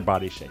matter their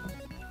body shape.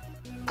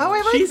 Oh,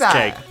 I like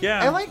Cheesecake, that.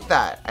 yeah. I like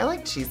that. I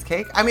like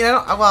cheesecake. I mean, I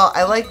don't. Well,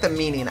 I like the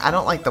meaning. I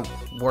don't like the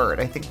word.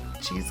 I think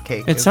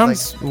cheesecake. It is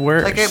sounds like,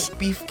 worse. like a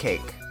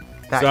beefcake.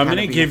 So I'm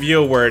gonna give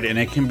you a word, and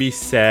it can be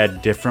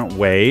said different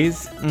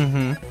ways.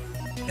 Mm-hmm.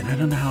 And I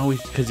don't know how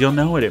because you'll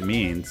know what it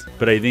means.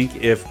 But I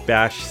think if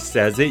Bash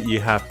says it, you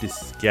have to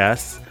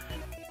guess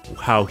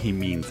how he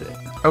means it.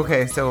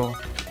 Okay, so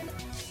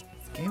this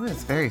game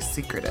is very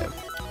secretive.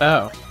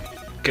 Oh.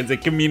 Because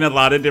it can mean a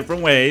lot of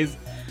different ways.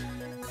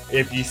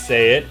 If you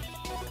say it,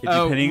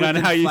 Oh, depending with on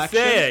how you inflection?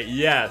 say it,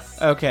 yes,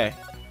 Okay.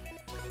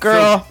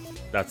 Girl.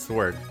 that's the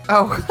word.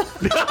 Oh,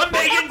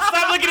 Megan,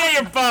 stop looking at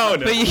your phone.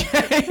 But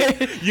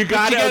You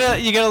gotta.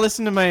 you gotta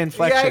listen to my yeah,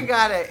 inflection. I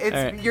got it. It's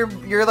All right.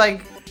 you're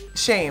like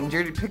shamed.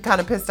 You're kind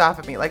of pissed off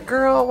at me. Like,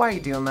 girl, why are you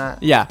doing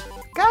that? Yeah.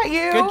 Got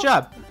you. Good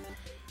job.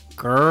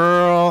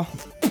 Girl.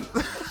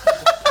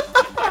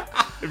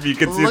 If you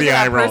can see Look the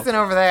at eye that roll. person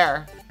over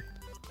there.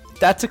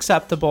 That's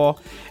acceptable.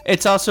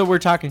 It's also we're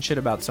talking shit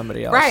about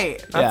somebody else. Right.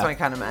 That's Yeah. what I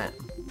kind of meant.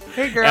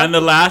 Hey, girl. And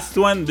the last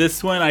one,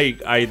 this one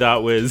I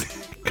thought was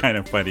kind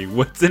of funny.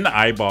 What's an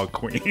eyeball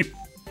queen?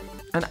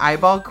 An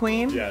eyeball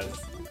queen. Yes.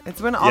 It's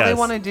when all they Yes.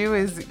 want to do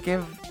is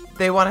give.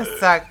 They want to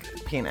suck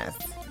penis.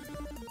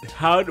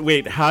 How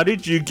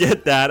did you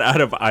get that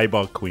out of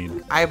eyeball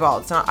queen? Eyeball.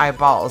 It's not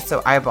eyeballs.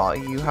 So eyeball.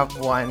 You have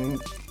one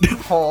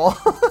hole.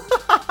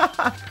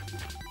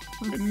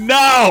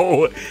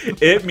 No!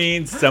 It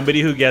means somebody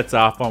who gets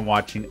off on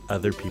watching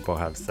other people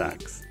have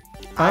sex.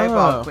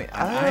 Eyeball Oh. queen.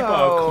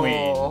 Eyeball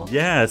queen.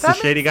 Yeah, it's That a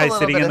shady makes a guy little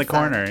sitting bit in the of sense.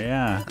 corner.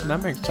 Yeah.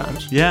 That makes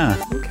sense. Yeah.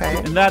 Okay.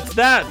 And that's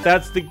that.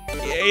 That's the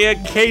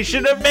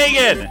occasion of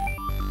Megan.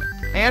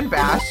 And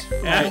Bash.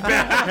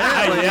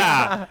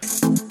 Yeah.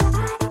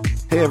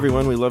 Hey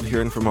everyone, we love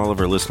hearing from all of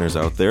our listeners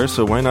out there,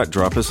 so why not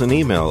drop us an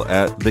email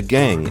at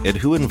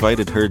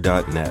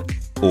thegang@whoinvitedher.net.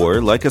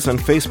 Or like us on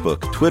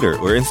Facebook, Twitter,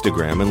 or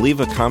Instagram and leave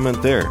a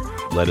comment there.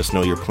 Let us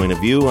know your point of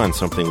view on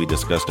something we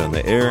discussed on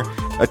the air,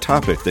 a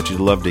topic that you'd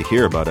love to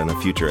hear about on a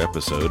future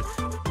episode,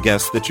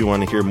 guests that you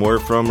want to hear more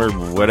from, or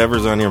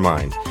whatever's on your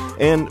mind.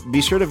 And be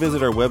sure to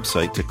visit our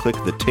website to click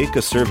the Take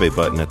a Survey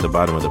button at the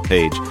bottom of the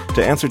page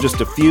to answer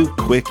just a few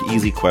quick,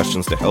 easy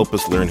questions to help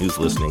us learn who's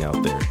listening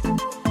out there.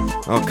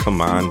 Oh,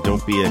 come on,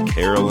 don't be a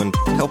Carol and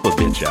help a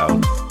bitch out.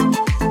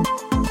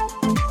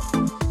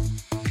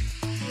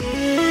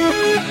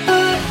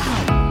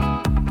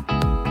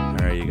 All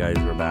right, you guys,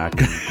 we're back.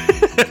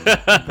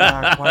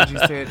 Back. Why'd you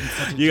say it in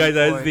such a You guys,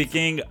 deep I was voice?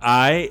 thinking,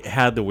 I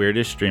had the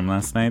weirdest dream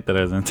last night that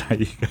I was going to tell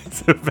you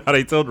guys about.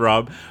 I told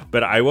Rob,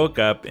 but I woke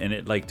up and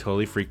it like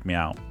totally freaked me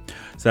out.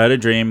 So I had a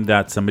dream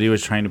that somebody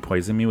was trying to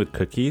poison me with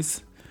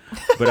cookies,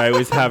 but I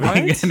was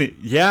having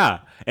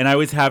and I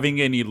was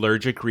having an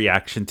allergic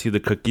reaction to the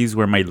cookies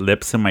where my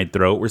lips and my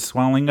throat were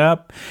swelling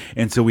up,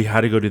 and so we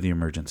had to go to the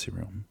emergency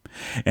room.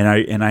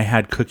 And I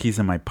had cookies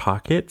in my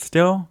pocket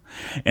still,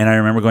 and I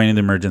remember going to the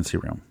emergency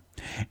room.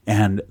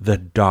 And the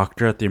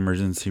doctor at the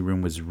emergency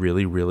room was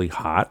really, really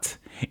hot.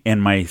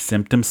 And my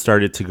symptoms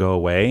started to go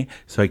away.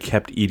 So I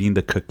kept eating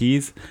the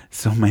cookies.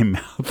 So my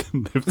mouth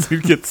and lips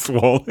would get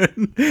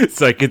swollen.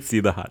 So I could see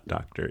the hot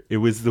doctor. It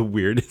was the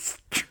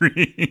weirdest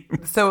dream.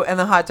 So, and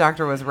the hot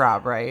doctor was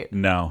Rob, right?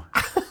 No.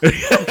 Look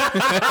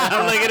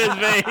at his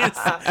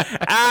face.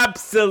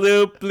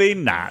 Absolutely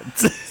not.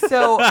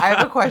 So I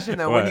have a question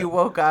though. What? When you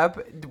woke up,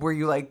 were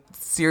you like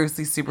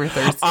seriously super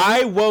thirsty?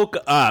 I woke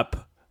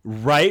up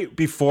right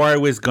before I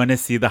was going to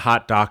see the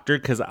hot doctor,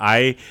 because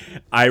I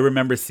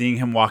remember seeing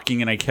him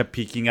walking and I kept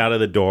peeking out of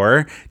the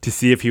door to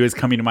see if he was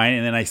coming to mine,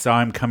 and then I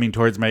saw him coming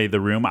towards the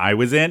room I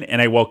was in,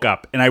 and I woke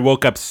up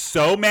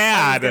so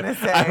mad.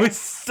 I was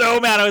so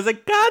mad. I was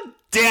like, God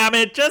damn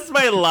it, just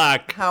my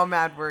luck. How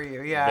mad were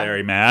you? Yeah.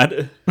 Very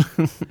mad.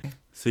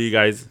 So you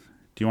guys,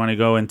 do you want to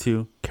go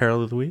into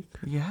Carol of the Week?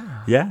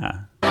 Yeah.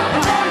 Yeah.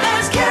 And then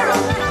there's Carol.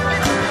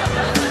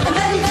 And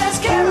then there's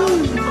Carol.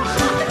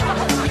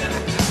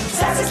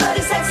 Sassy,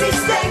 slutty, sexy,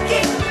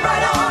 stinky.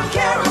 Right on,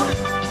 Carol.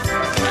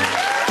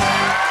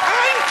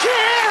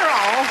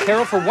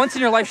 Carol, for once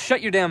in your life,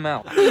 shut your damn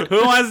mouth.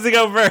 Who wants to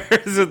go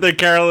first with the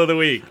Carol of the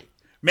Week?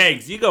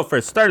 Megs, you go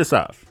first. Start us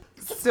off.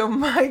 So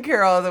my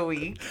Carol of the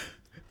Week,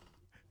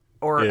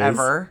 or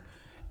ever,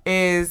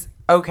 is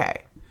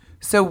okay.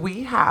 So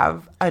we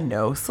have a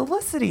no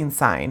soliciting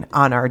sign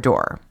on our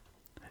door.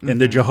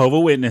 And the Jehovah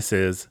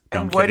Witnesses.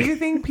 And what do you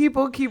think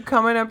people keep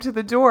coming up to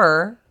the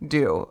door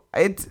do?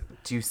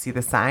 Do you see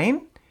the sign?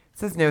 It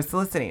says no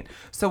soliciting.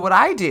 So what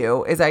I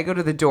do is I go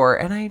to the door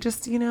and I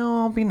just,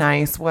 I'll be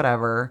nice,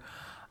 whatever.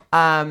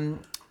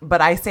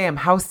 But I say I'm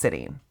house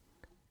sitting.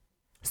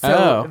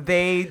 So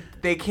they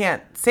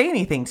can't say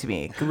anything to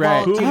me.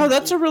 Right. Well,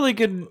 That's a really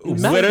good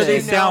method. What are they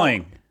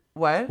selling?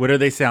 what? What are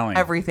they selling?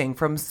 Everything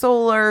from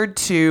solar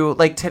to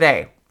like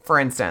today, for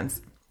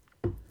instance.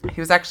 He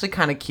was actually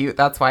kind of cute.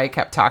 That's why I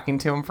kept talking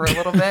to him for a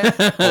little bit.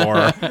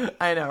 Or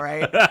I know,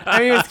 right? I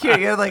mean, he was cute.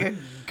 He had like a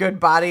good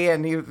body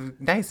and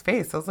nice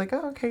face. I was like,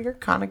 oh, okay, you're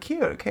kind of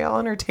cute. Okay, I'll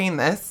entertain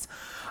this.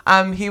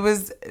 He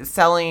was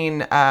selling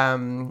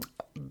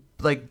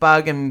like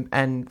bug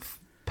and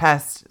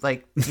pest,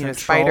 like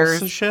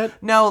spiders. Shit?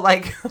 No,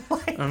 like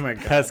Oh my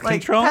god. pest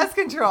like control? pest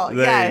control.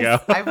 There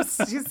yes. you go. I was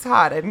just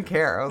hot. I didn't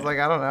care. I was like,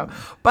 I don't know.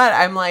 But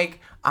I'm like,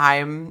 I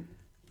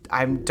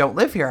don't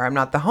live here. I'm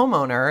not the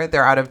homeowner.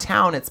 They're out of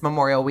town. It's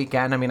Memorial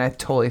Weekend. I mean, I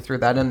totally threw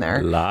that in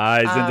there.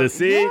 Lies and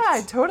deceit.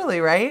 Yeah, totally,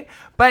 right?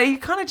 But he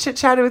kind of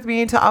chit-chatted with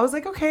me until I was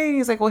like, okay.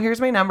 He's like, well, here's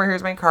my number.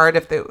 Here's my card.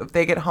 If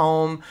they get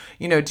home,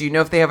 do you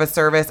know if they have a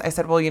service? I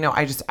said, well,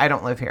 I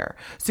don't live here.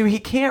 So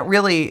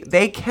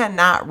they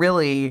cannot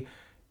really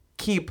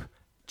keep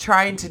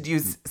trying to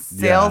use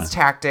sales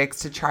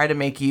tactics to try to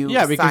make you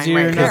because sign you're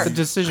right not there. the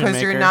decision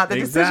Because you're maker. not the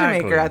decision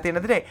Exactly. maker at the end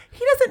of the day.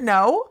 He doesn't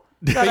know.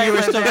 But you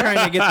were still trying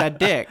to get that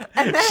dick.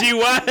 She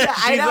was. Yeah,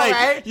 I She's know, like,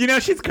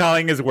 right? she's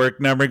calling his work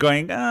number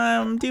going,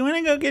 do you want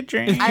to go get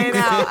drinks? I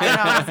know.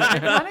 It's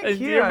kind of cute.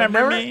 Do you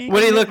remember me? What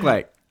do you look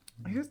like?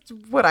 Here's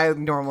what I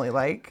normally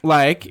like.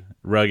 Like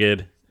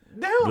Rugged.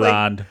 No,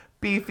 Blonde. like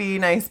beefy,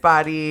 nice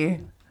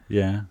body.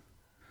 Yeah.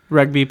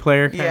 rugby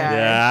player kind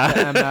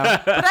Yeah. of.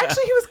 Yeah. But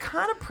actually, he was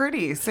kind of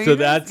pretty. So So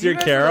that's your you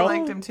guys Carol? really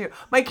liked him too.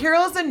 My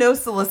Carol is a no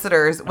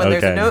solicitors when Okay.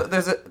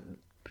 there's a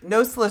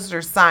no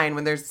solicitors sign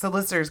when there's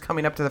solicitors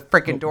coming up to the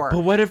freaking door. But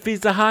what if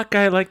he's a hot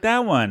guy like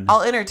that one?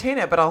 I'll entertain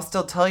it, but I'll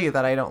still tell you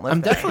that I don't live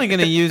I'm there. definitely going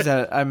to use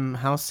that I'm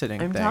house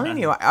sitting I'm thing. telling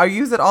you, I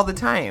use it all the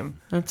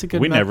time. That's a good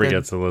We method. never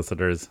get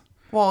solicitors.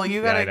 Well,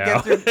 you gotta I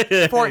get know.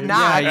 through Fort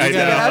Knox Yeah, to you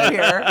get know. up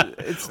here.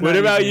 It's What not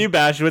about easy. you,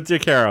 Bash? What's your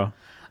Carol?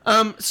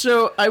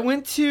 So I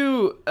went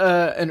to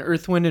an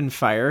Earth, Wind, and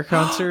Fire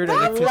concert. at a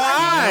That's casino.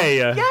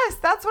 Why? Yes,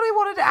 that's what I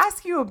wanted to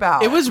ask you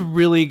about. It was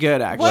really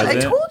good, actually. What Was I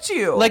it? told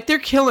you. Like they're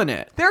killing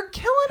it. they're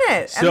killing it,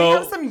 and So- they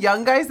have some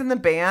young guys in the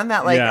band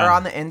that Yeah. are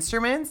on the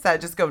instruments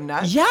that just go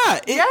nuts. Yeah.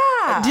 Yeah.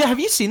 Have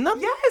you seen them?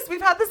 Yes, we've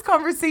had this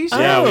conversation.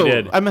 Yeah, we Oh,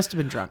 did. I must have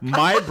been drunk.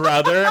 My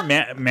brother,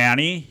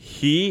 Manny,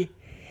 he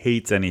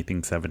hates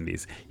anything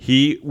 70s.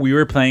 We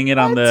were playing it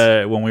on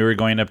when we were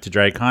going up to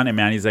DryCon, and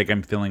Manny's like,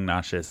 I'm feeling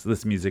nauseous.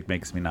 This music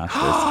makes me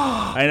nauseous.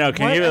 I know.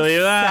 Can What you a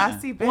believe that?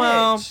 sassy bitch.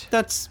 Well,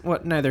 that's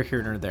what neither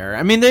here nor there.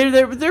 I mean, they're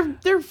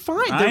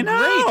fine. They're I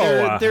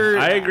know. great. They're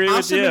I agree with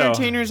awesome you.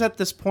 entertainers at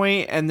this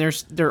point, and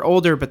they're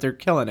older, but they're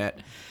killing it.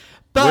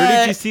 But Where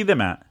did you see them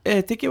at?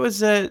 I think it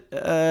was at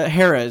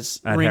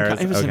Harrah's. At Ring-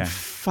 Harrah's, It was in okay.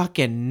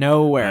 fucking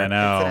nowhere. I It's an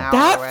know.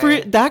 hour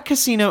away. That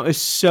casino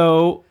is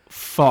so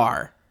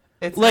far.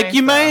 It's Like nice,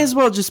 you might though. as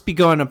well just be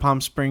going to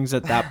Palm Springs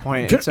at that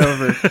point. It's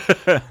over.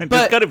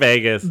 Just go to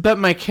Vegas. But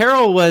my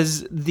Carol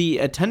was the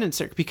attendance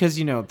circuit because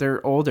they're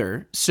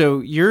older.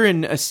 So you're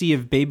in a sea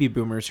of baby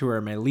boomers who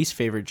are my least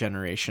favorite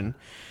generation.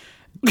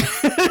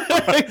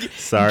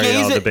 Sorry,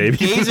 all the baby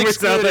gays boomers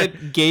out there.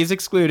 excluded. Gays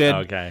excluded.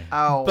 Okay.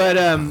 Oh, But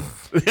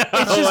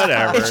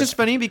Whatever. it's just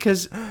funny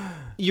because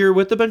you're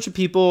with a bunch of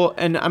people,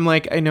 and I'm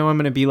like, I know I'm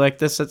going to be like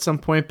this at some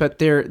point, but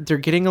they're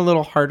getting a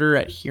little harder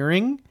at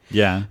hearing.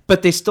 Yeah.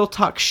 But they still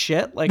talk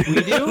shit like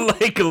we do.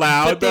 Like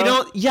loud, But they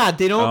though? don't. Yeah,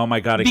 they don't. Oh my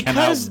God, I cannot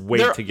because wait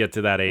they're- to get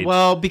to that age.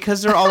 Well,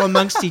 because they're all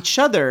amongst each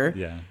other,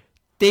 yeah.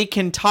 they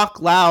can talk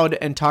loud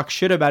and talk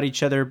shit about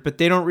each other, but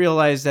they don't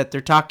realize that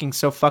they're talking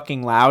so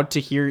fucking loud to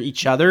hear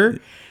each other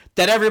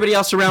that everybody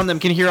else around them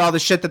can hear all the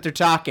shit that they're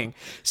talking.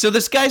 So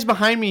this guy's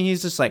behind me,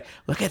 he's just like,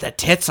 look at the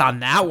tits on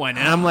that one.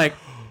 And I'm like,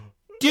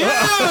 dude.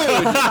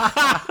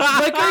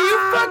 Like, are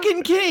you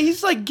fucking kidding?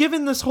 He's like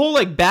giving this whole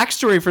like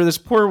backstory for this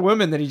poor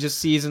woman that he just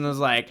sees and is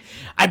like,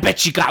 I bet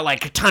she got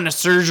like a ton of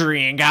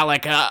surgery and got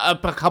like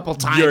up a couple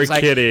times. You're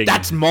like, kidding.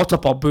 That's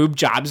multiple boob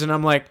jobs. And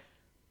I'm like,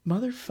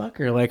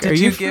 motherfucker, like, Did are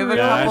you for give a real?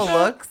 couple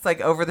looks,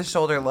 like over the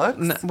shoulder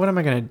looks? What am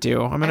I gonna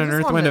do? I'm at an just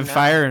Earth, wanted Wind, to and know.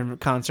 Fire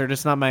concert.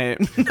 It's not my.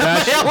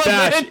 Bash,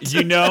 element.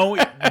 you know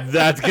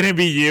that's gonna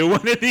be you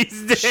one of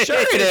these days. Sure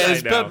it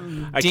is, I know. but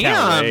I damn,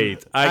 can't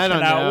wait. I don't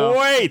cannot know.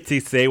 wait to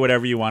say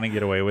whatever you want and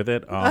get away with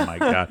it. Oh my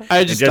god!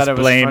 I just And thought it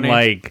was blame funny.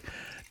 like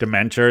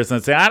dementors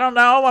and say, I don't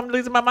know, I'm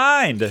losing my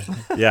mind.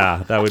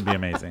 Yeah, that would be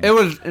amazing. It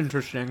was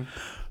interesting.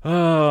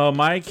 Oh,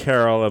 my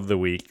Carol of the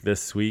week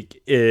this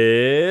week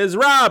is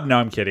Rob. No,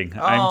 I'm kidding.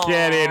 I'm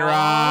kidding,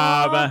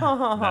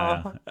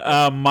 Rob.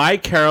 No. My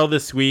Carol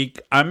this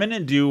week, I'm going to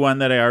do one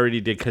that I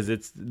already did because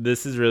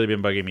this has really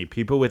been bugging me.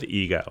 People with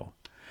ego.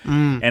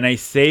 And I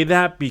say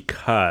that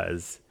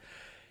because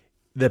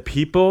the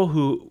people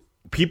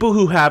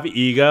who have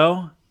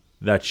ego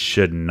that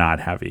should not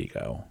have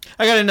ego.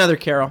 I got another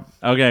Carol.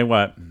 Okay,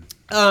 what?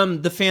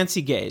 The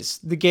fancy gays.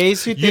 The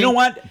gays who think... You know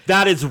what?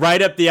 That is right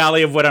up the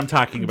alley of what I'm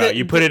talking about.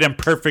 You put it in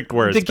perfect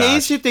words. The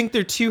gays Bash. who think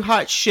they're too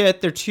hot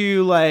shit, they're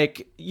too,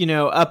 like,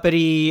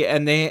 uppity,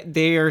 and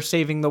they are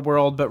saving the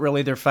world, but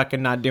really they're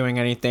fucking not doing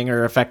anything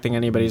or affecting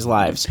anybody's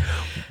lives.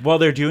 Well,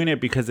 they're doing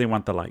it because they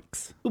want the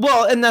likes.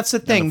 Well, and that's the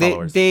thing. the They,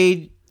 followers.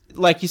 they,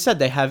 like you said,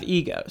 they have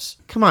egos.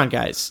 Come on,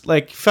 guys.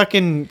 Like,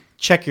 fucking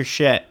check your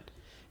shit.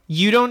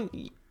 You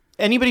don't...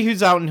 Anybody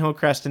who's out in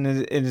Hillcrest and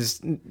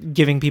is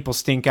giving people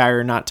stink eye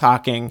or not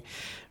talking,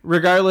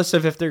 regardless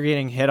of if they're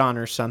getting hit on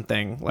or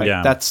something, like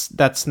Yeah.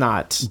 that's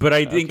not. But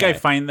I think okay. I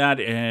find that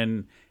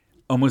in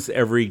almost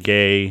every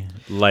gay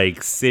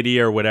like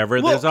city or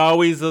whatever. Well- There's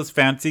always those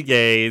fancy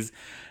gays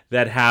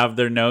that have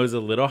their nose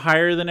a little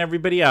higher than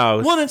everybody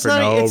else Well, it's for not.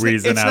 no it's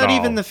reason it's at not all.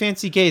 even the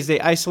fancy gays.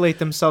 They isolate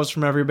themselves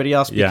from everybody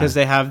else Yeah. because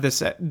they have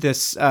this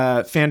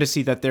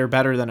fantasy that they're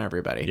better than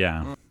everybody.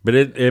 Yeah. But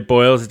it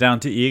boils down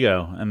to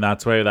ego. And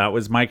that's why that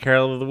was my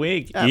Carol of the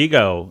week. Yeah.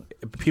 Ego.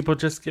 If people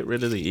just get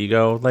rid of the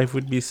ego, life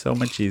would be so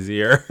much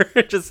easier.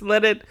 Just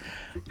let it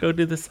go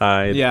to the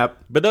side. Yep.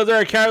 But those are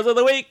our Carols of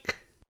the week.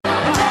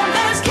 And then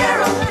there's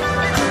Carol.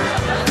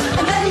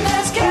 And then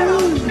there's Carol.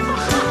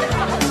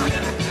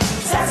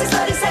 Sassy,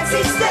 slutty, sexy,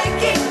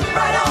 stanky.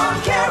 Right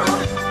on, Carol.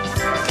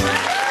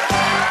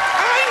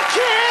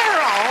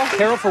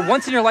 Carol, for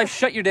once in your life,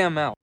 shut your damn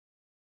mouth.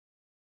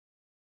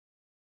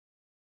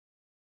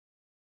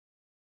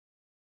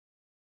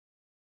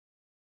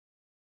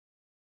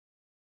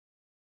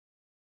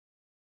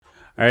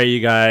 All right, you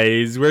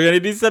guys, we're going to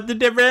do something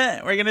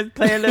different. We're going to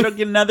play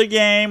another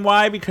game.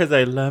 Why? Because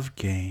I love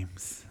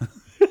games.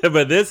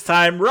 But this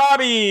time,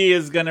 Robbie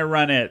is going to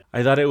run it.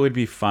 I thought it would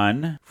be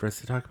fun for us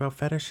to talk about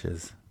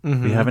fetishes.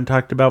 We haven't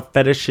talked about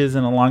fetishes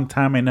in a long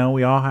time. I know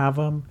we all have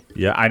them.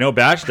 Yeah, I know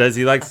Bash does.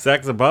 He likes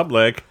sex in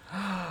public.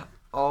 I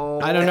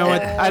don't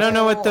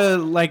know what the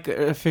like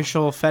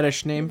official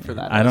fetish name for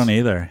that is. I don't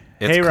either.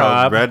 It's Hey, called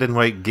Rob. red and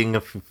white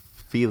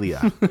gingophilia.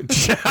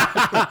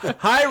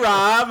 Hi,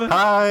 Rob.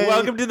 Hi.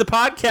 Welcome to the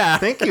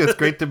podcast. Thank you. It's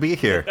great to be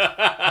here.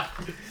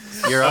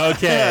 You're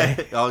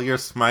Okay. all your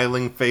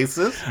smiling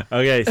faces.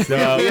 Okay, We so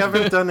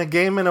haven't done a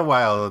game in a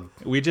while.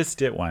 we just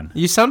did one.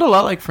 You sound a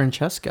lot like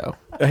Francesco.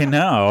 I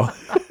know.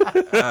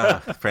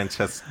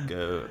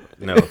 Francesco.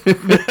 No.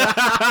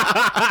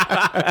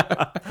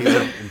 He's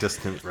a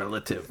distant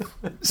relative.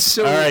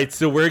 So All right,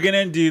 so we're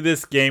going to do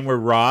this game where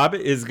Rob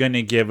is going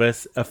to give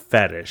us a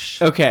fetish.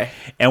 okay.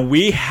 And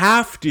we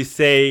have to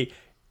say,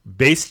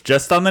 based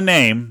just on the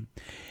name,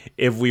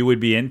 if we would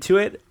be into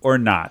it or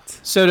not.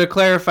 So to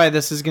clarify,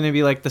 this is going to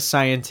be like the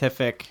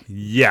scientific.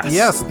 Yes.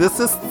 Yes, this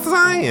is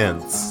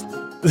science.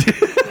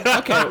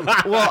 Okay.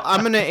 Well,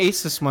 I'm going to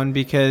ace this one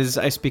because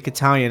I speak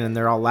Italian and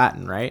they're all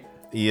Latin, right?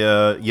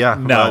 Yeah.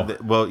 No.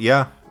 Well,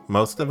 yeah.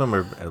 Most of them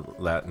are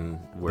Latin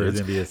words.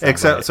 gonna be a sound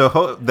Except, bite.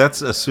 so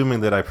that's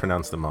assuming that I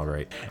pronounce them all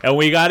right. And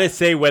we got to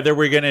say whether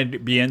we're going to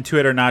be into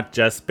it or not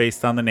just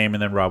based on the name,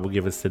 and then Rob will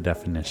give us the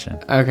definition.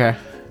 Okay.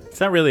 It's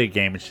not really a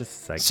game, it's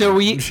just a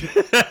segment.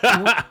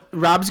 So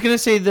Rob's going to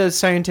say the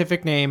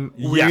scientific name.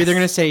 We're Yes. either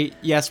going to say,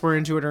 yes, we're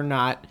into it or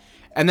not.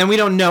 And then we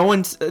don't know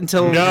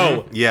until...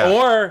 No. Yeah.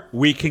 Or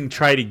we can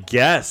try to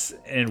guess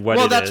in what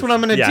Well, it that's is. what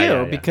I'm going to Yeah, do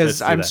yeah, yeah. because Let's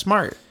do I'm that.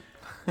 smart.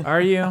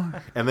 Are you?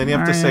 And then you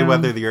have to say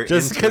whether you're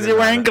Just into because it or you're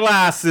wearing not.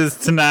 glasses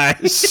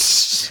tonight.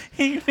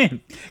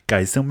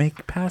 Guys don't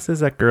make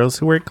passes at girls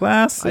who wear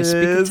glasses. I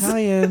speak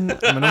Italian. I'm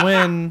going to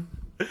win.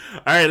 All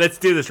right, let's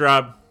do this,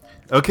 Rob.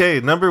 Okay,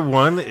 number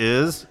one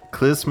is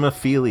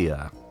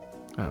clismophilia.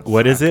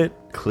 What is it?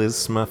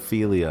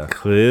 Clismophilia.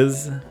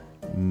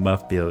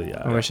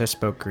 Clismophilia. I wish I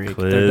spoke Greek.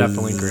 They're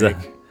definitely Greek.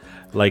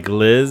 Like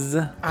Liz.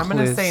 I'm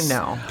going to Please. say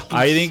no.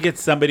 I think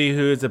it's somebody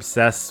who is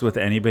obsessed with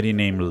anybody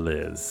named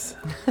Liz.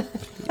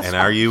 And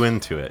are you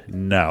into it?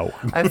 No.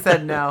 I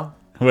said no.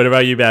 What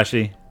about you,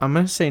 Bashi? I'm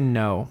going to say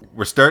no.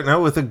 We're starting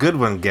out with a good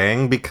one,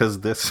 gang,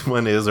 because this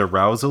one is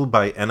arousal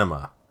by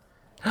enema.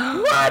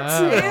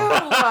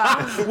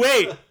 Ew.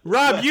 Wait,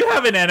 Rob, you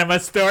have an enema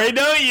story,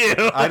 don't you?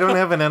 I don't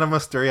have an enema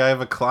story. I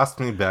have a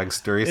colostomy bag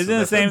story. Isn't it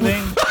the same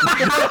thing?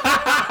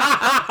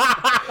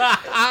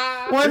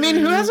 Well, I mean,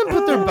 who hasn't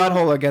put their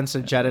butthole against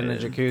a jet in a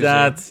jacuzzi?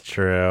 That's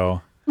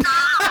true.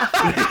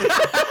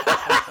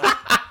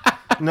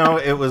 No,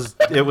 it was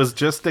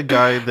just a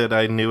guy that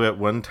I knew at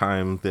one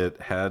time that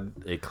had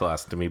a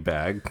colostomy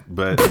bag,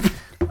 but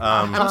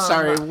I'm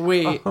sorry.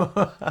 Wait.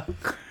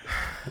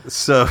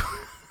 so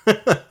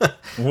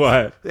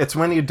What? it's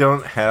when you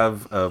don't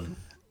have a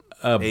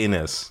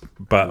anus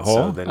Butthole?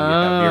 so then you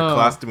have your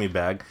colostomy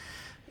bag.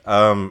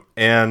 And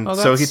Oh,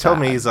 so he that's told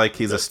me sad.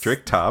 he's a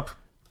strict top,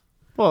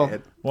 Well,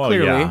 Well,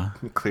 clearly. yeah.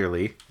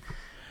 clearly.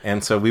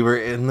 And so we were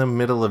in the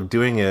middle of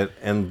doing it,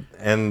 and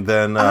then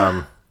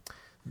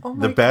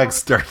the bag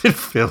started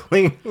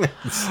filling.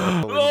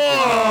 So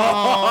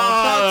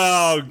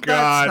Oh, God.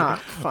 That's not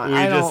fun. We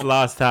I just don't-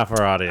 lost half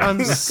our audience.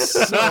 I'm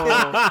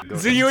so.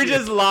 So you were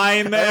just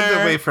lying I had to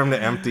there. wait for him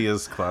to empty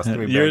his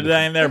colostomy You're bag.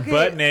 lying there Okay.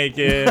 butt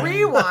naked.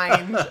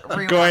 Rewind.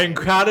 Going,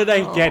 how did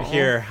I get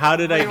here? How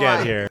did I get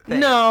Rewind. here?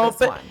 No, This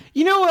but one.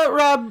 you know what,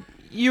 Rob?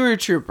 You were a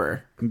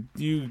trooper.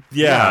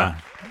 Yeah.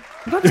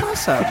 That's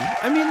awesome.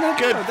 I mean,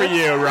 Good for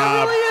you,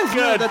 Rob. Really is.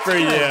 No, Good that's for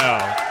good. you.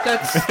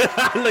 That's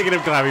Look at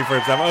him clapping for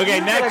himself. Okay,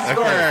 next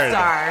Gold word.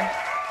 star.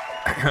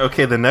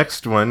 Okay, the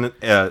next one.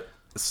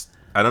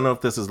 I don't know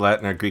if this is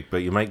Latin or Greek, but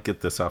you might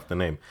get this off the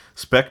name.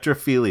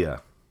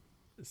 Spectrophilia.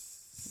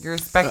 You're a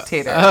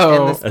spectator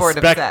Oh. in the sport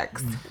of spec-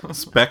 sex.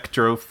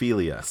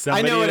 Spectrophilia.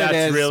 Somebody I know what it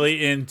that's is.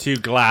 really into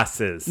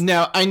glasses.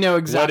 no. I know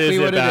exactly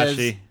what what is it it, is.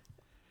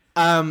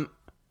 Bashi?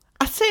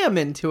 I say I'm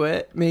into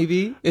it.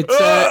 Maybe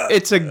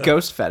it's a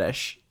ghost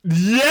fetish.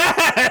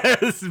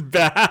 Yes,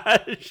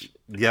 Bash.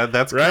 Yeah,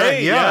 that's Right?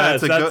 correct. Yeah,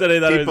 Yes, it's that's what I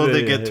thought it people was.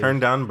 that get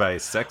turned on by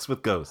sex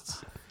with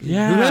ghosts.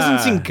 Yeah. Who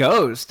hasn't seen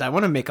Ghost? I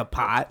want to make a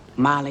pot.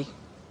 Molly,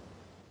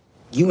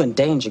 you in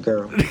danger,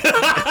 girl.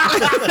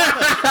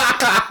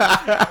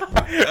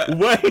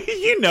 What?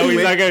 You know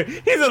he's not gonna.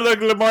 He's a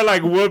little more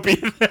like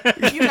Whoopi.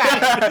 You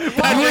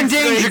guys, You in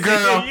danger,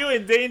 girl. You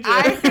in danger.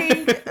 I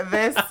think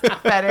this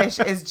fetish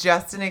is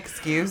just an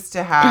excuse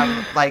to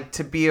have, like,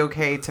 to be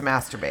okay to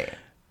masturbate.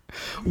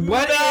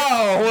 What?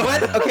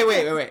 What? Okay,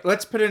 wait.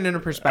 Let's put it into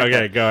perspective.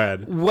 Okay, go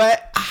ahead.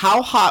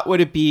 How hot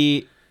would it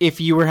be if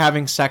you were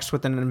having sex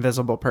with an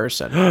invisible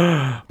person?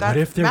 What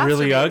if they're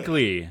really masturbating.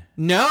 ugly?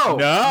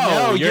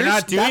 No, you're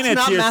not doing that's it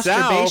not to yourself.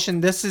 masturbation.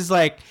 This is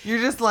like You're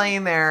just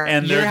laying there,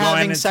 And you're they're going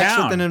having to sex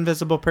town. with an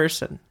invisible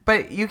person.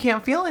 but you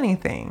can't feel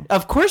anything.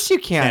 Of course you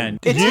can.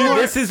 And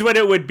this is what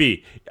it would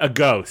be: a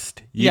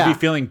ghost. You'd Yeah. be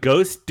feeling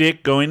ghost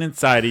dick going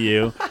inside of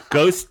you,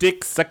 ghost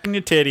dick sucking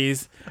your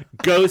titties,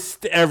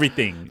 ghost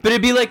everything. But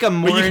it'd be like a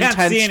more you can't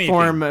see intense anything.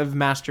 form of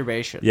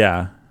masturbation.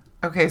 Yeah.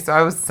 Okay, so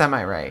I was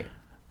semi-right.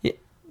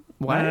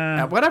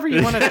 What? Whatever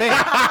you want to think.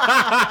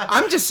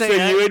 I'm just So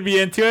saying. you would be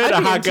into it? I'd A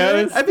be hot into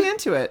it. ghost? I'd be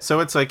into it.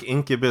 So it's like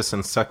incubus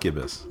and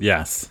succubus.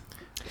 Yes.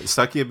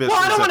 Succubus. Well,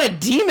 I is don't want a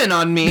demon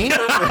on me.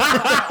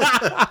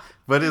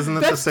 But isn't it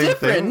the That's same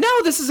different. thing? No,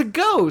 this is a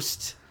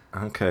ghost.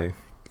 Okay.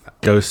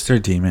 Ghosts or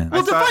demons?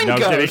 Well, define no, I'm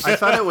kidding. ghost. I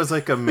thought it was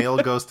like a male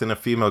ghost and a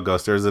female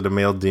ghost, or is it a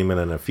male demon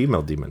and a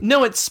female demon?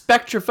 No, it's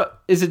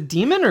Is it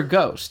demon or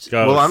ghost?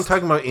 Ghost. Well, I'm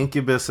talking about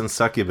incubus and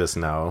succubus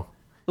now.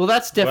 Well,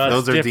 that's different.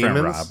 Well, Those are different,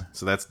 demons, Rob.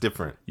 so that's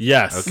different.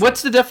 Yes.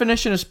 What's the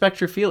definition of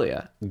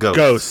spectrophilia?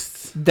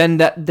 Ghosts.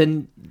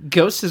 Then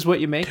ghost is what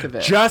you make of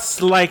it.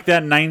 Just like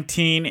that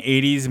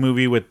 1980s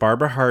movie with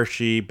Barbara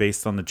Hershey,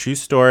 based on the true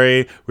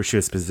story, where she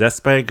was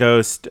possessed by a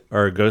ghost,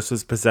 or a ghost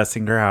was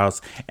possessing her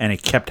house, and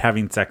it kept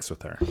having sex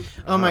with her.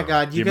 Oh my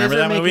god, you you guys remember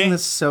are that making movie?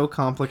 this so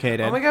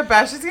complicated. Oh my god,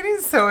 Bash is getting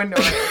so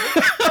annoyed.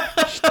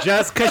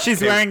 Just because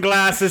she's wearing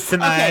glasses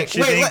tonight,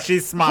 she thinks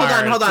she's smart.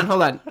 Hold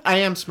on. I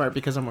am smart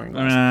because I'm wearing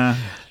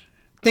glasses.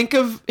 Think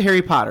of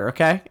Harry Potter,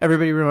 okay?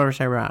 Everybody remembers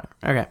Harry Potter.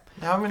 Okay.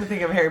 Now I'm going to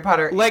think of Harry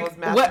Potter Like equals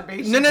what?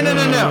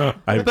 masturbation. No.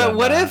 I've But done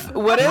what that. if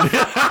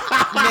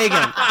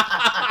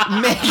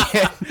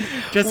Megan,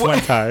 Just one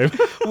time.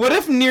 what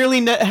if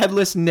nearly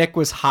headless Nick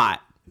was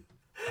hot?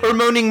 Or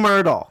Moaning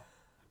Myrtle?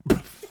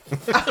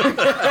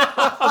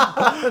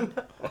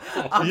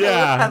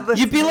 Yeah.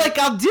 You'd be like,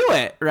 I'll do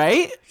it,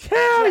 right?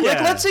 Hell yeah.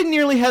 Like, let's say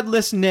nearly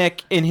headless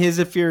Nick in his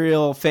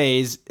ethereal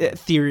phase,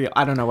 ethereal,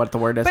 I don't know what the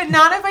word is. But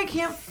not if I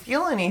can't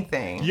feel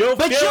anything. You'll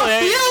But feel you'll it.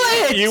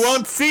 feel it! You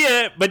won't see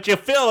it, but you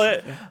feel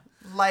it.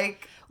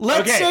 Like,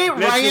 Let's Okay, say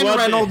let's- Ryan let's-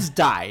 Reynolds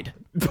died.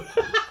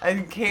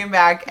 and came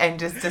back and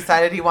just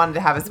decided he wanted to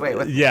have his way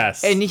with me.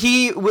 Yes. And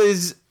he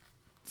was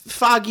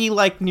foggy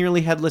like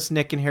nearly headless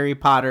Nick in Harry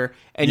Potter,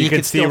 and You you could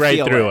could see still right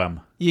feel through it. him.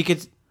 You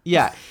could,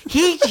 yeah.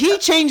 He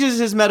changes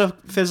his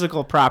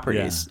metaphysical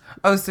properties.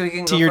 Oh, so he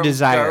can To go your from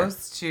desire.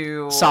 ghost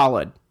to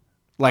Solid,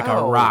 like a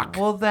Oh, rock.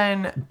 Well,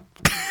 then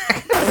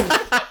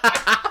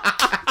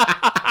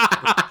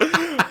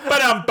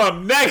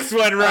Ba-dum-bum. Next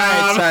one, Rob.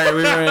 Alright, sorry,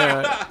 we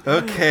were.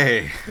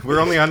 Okay, we're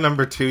only on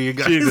number 2, you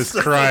guys. Jesus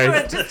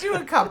Christ. just do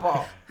a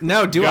couple.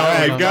 No, do Go I?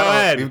 ahead. Go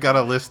ahead. We've got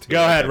a list here.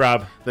 Go ahead,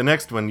 Rob. The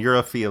next one,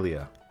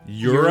 urophilia.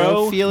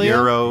 Europhilia?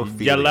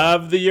 Europhilia. You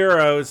love the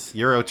Euros.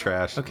 Euro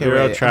trash. Okay,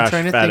 Euro wait. trash I'm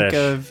trying to fetish.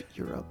 think of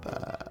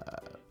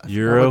Europa. What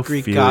Europhilia.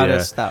 Greek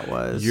goddess that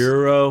was?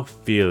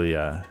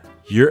 Europhilia.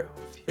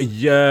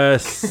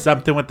 Yes,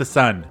 something with the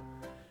sun.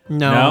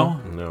 No.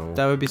 No.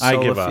 That would be I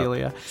give up.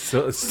 solophilia.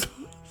 So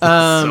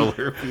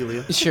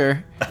Solarphilia.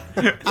 Sure.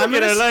 I'm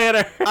Look at her, look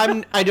at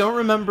her. I don't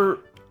remember.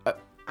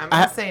 I'm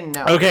going to say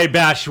no. Okay,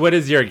 Bash, what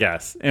is your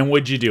guess? And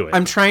would you do it?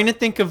 I'm trying to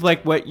think of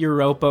like what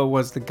Europa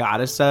was the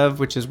goddess of,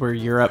 which is where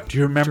Europe. Do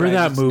you remember that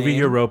drags its movie, name.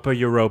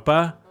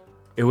 Europa?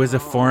 It was a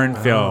foreign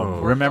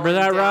film. Remember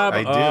that, Rob?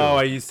 I do. Oh,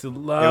 I used to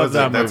love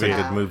that That's movie. a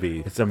good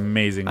movie. It's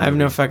amazing. I have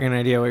movie. no fucking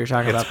idea what you're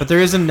talking about, but there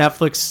is a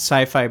Netflix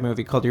sci-fi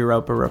movie called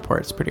Europa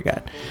Report. It's pretty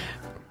good.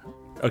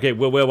 Okay,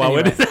 well,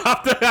 what is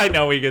after? I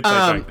know we get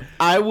sidetracked.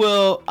 I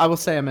will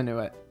say I'm into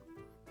it.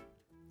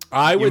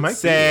 I would might be.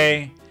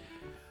 say,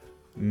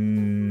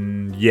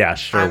 yeah,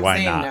 sure, I'm why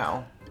saying not?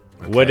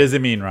 no. What does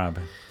it mean, Rob?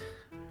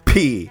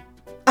 P.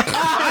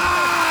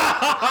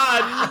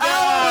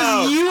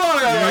 You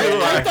are.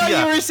 I thought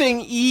yeah. you were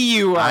saying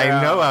EU.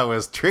 I know I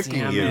was tricking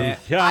Damn you. it.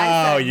 Oh,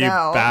 I said you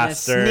no.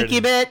 bastard!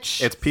 Sneaky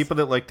bitch. It's people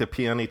that like to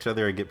pee on each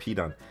other or get peed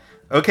on.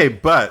 Okay,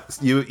 but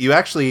you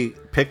actually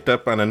picked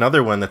up on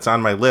another one that's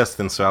on my list,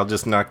 and so I'll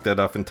just knock that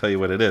off and tell you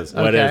what it is.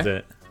 What Okay. is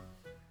it?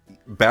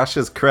 Bash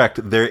is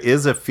correct. There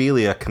is a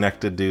philia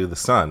connected to the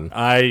sun,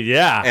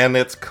 Yeah. and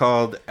it's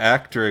called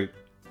actorasty.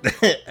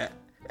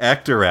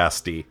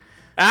 Actorasty.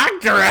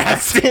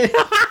 Actirasty.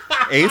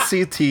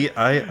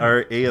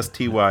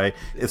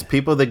 It's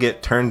people that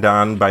get turned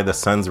on by the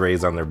sun's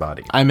rays on their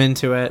body. I'm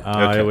into it.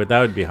 That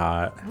would be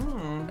hot.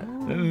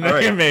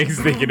 right. It makes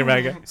thinking about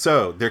it.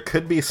 So there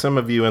could be some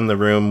of you in the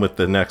room with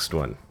the next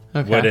one.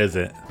 Okay. What is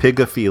it?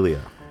 Pigophilia.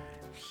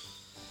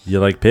 You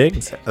like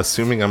pigs?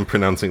 Assuming I'm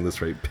pronouncing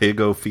this right.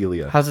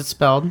 Pigophilia. How's it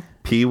spelled?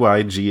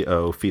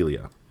 Pygo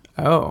philia.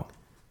 Oh.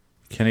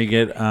 Can I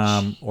get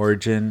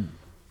origin?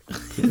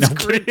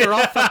 They're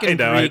all fucking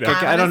know, I Greek. know.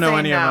 Okay, I don't know say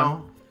any no. of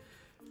them.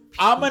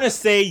 I'm gonna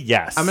say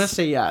yes. I'm gonna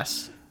say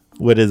yes.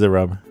 What is it,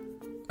 Rob?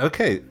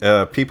 Okay,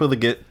 people that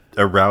get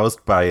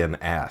aroused by an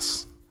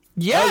ass.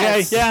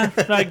 Yes. Okay,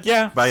 yeah, like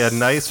yeah. By a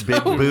nice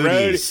big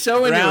booty.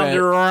 So into Round it.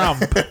 your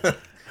rump.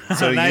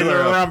 So nice you're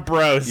rump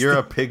roast. You're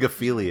a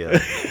pigophilia.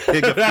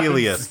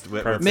 Pigophiliast.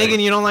 perfect. Megan,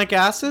 you don't like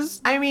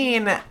asses? I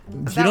mean,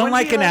 You don't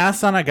like an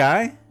ass on a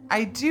guy?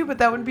 I do, but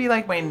that would be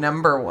like my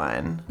number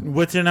one.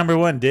 What's your number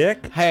one,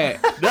 dick? Hey.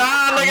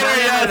 Ah, look at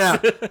her.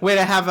 Yes. No. Wait,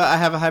 I have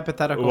a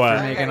hypothetical What?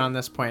 for Megan Okay. on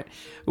this point.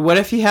 What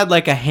if he had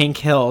like a Hank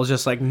Hill,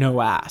 just like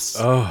no ass?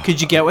 Oh. Could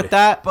you get with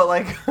that? But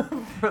like,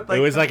 It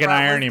was the like an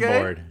front ironing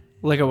good? board.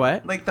 Like a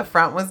what? Like the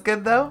front was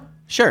good though.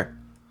 Sure.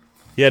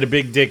 He had a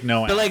big dick,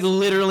 no But ass. like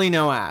literally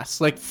no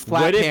ass, like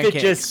flat What if pancakes. it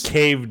just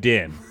caved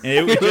in?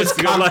 It would just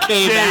go like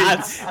concave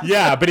ass.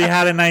 Yeah, but he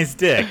had a nice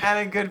dick.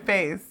 And a good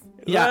face.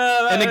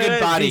 Yeah, and a good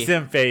body.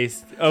 Decent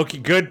face. Okay,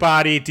 good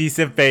body,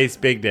 decent face,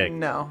 big dick.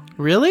 No,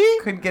 Really?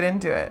 couldn't get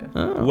into it.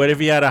 What if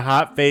he had a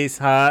hot face,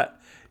 hot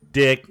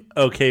dick,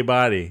 okay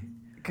body?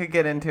 Could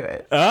get into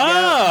it.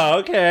 Oh,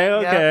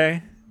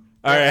 okay.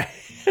 All right.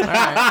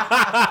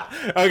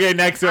 Okay,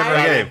 next one.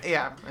 Okay. Robbie.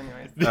 Yeah.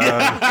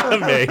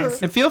 Anyways.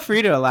 Amazing. And feel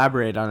free to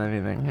elaborate on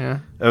anything. Yeah.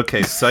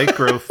 Okay,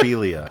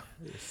 psychrophilia.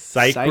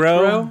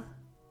 Psychro?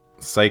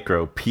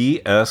 Psychro.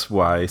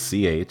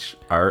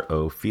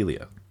 Psychro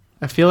philia.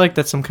 I feel like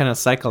that's some kind of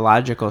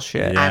psychological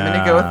shit. Yeah. I'm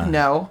gonna go with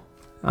no.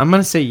 I'm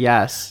gonna say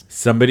yes.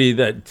 Somebody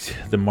that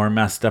the more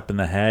messed up in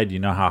the head, you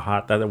know how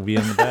hot that would be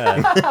in the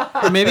bed.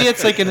 Or maybe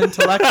it's like an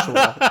intellectual.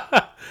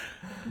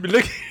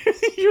 Look,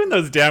 you in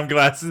those damn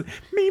glasses.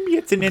 Maybe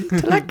it's an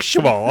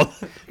intellectual.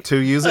 To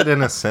use it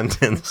in a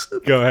sentence,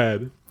 Go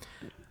ahead.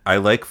 I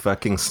like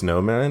fucking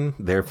snowmen,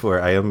 therefore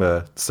I am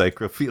a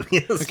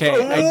psychrophiliast. Okay,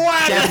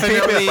 I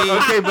definitely.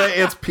 Okay, but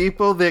it's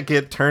people that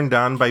get turned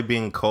on by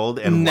being cold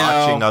and No.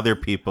 watching other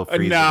people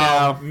freeze.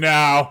 No.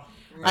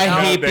 I No,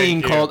 hate thank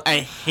being you. cold. I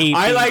hate.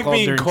 I being like cold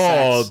being during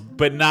cold, sex.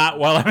 but not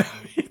while I'm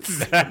having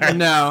sex.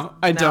 No,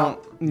 I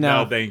don't.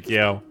 No, No, thank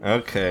you.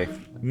 Okay.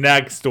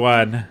 Next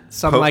one.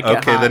 some like it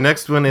okay, hot. the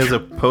next one is a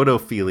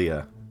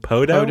podophilia.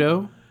 Podo?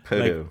 Podo.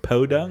 Podo. Like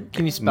podunk?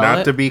 Can you spell Not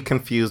it? to be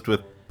confused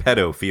with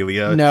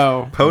pedophilia.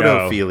 No.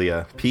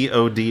 Podophilia.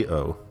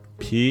 Podo.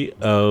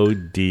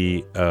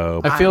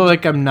 P-O-D-O. I feel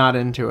like I'm not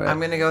into it. I'm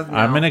gonna go with no.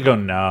 I'm going to go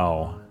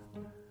no.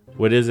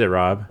 What is it,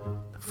 Rob?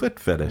 Foot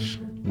fetish.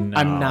 No.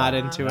 I'm not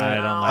into it. I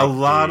don't A like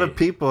lot feet. of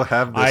people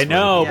have this I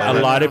know. one. Yeah.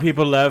 A lot of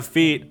people love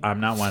feet. I'm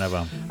not one of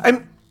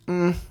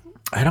them.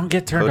 I don't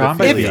get turned on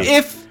by if feet.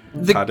 if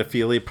the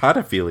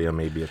Podophilia,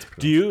 maybe it's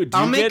Do you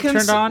I'll get make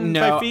turned on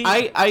no, by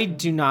feet? I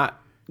do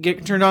not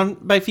get turned on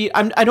by feet.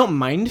 I don't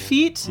mind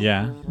feet,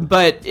 yeah.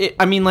 but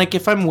I mean, like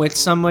if I'm with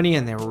somebody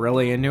and they're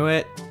really into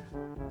it,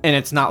 and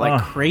it's not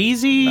like Ugh.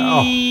 crazy.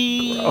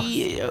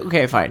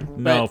 Okay, fine.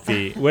 No But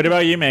feet. What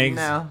about you, Megs?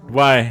 No.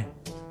 Why?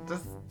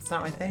 Just, it's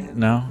not my thing.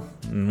 No.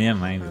 Me and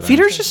mine. feet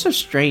are just so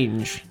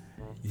strange.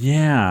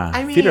 Yeah.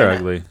 I feet are mean-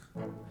 ugly.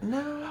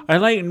 No. I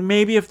like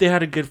maybe if they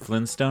had a good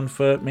Flintstone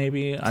foot,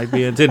 maybe I'd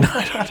be into.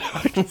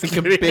 Like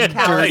a big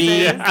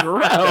dirty,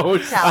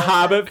 gross. A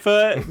hobbit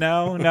foot?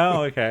 No,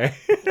 okay.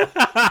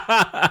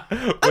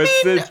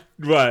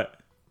 What?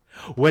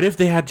 What if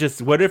they had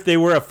what if they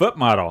were a foot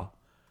model?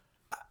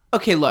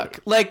 Okay, look,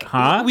 like,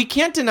 Huh? we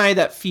can't deny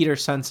that feet are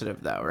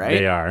sensitive, though, right?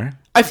 They are.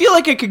 I feel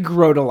like I could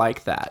grow to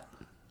like that,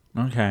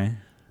 Okay.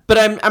 but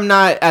I'm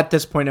not at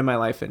this point in my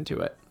life into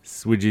it.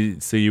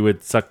 So you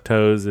would suck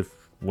toes if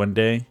one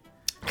day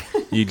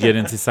you'd get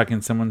into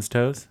sucking someone's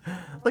toes?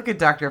 Look at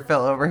Dr.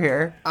 Phil over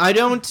here. I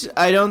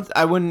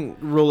wouldn't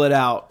rule it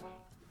out.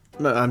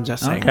 I'm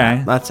just saying.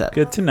 Okay. That's it.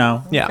 Good to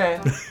know. Yeah. Okay.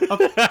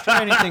 I'll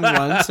try anything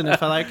once, and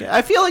if I like it,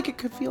 I feel like it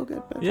could feel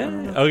good. But Yeah.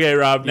 Okay,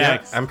 Rob, Yeah,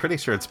 next. I'm pretty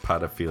sure it's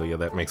podophilia.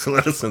 That makes a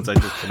lot of sense. I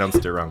just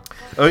pronounced it wrong.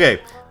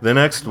 Okay, the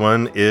next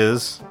one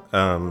is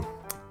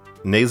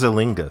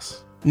nasolingus.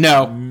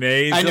 No.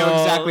 Nasal I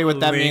know exactly what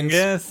that means.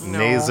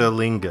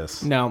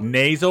 Nasolingus. No.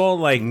 Nasal,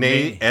 like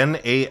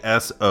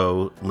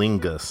Naso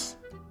lingus.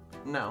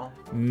 No.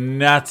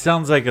 that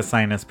sounds like a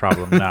sinus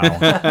problem. No.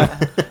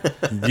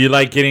 Do you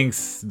like getting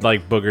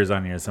like boogers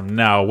on you or something?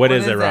 No. What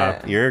is it,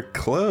 Rob? You're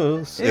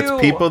close. Ew. It's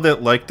people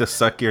that like to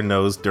suck your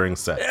nose during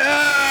sex.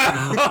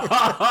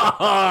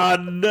 Oh,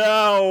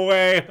 no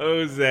way,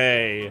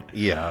 Jose.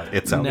 Yeah,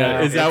 it's out No.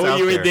 there. Is that It's what out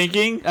you were there.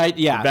 thinking?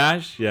 Yeah.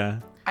 Bash? Yeah.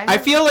 I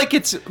feel like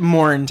it's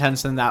more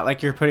intense than that.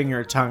 Like you're putting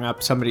your tongue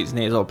up somebody's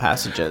nasal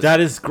passages.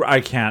 That is,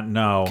 I can't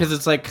know. Because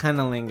it's like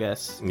kind of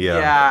lingus. Yeah.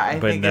 Yeah, I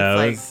But think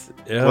nose.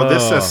 it's Well,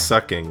 this Ugh. says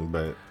sucking,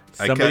 but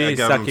Somebody I'm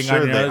sucking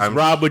sure on your that- nose. I'm-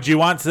 Rob, would you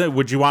want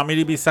me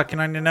to be sucking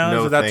on your nose?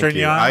 No, Would that thank turn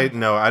you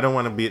on? I don't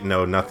want to be.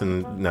 No,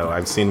 nothing. No,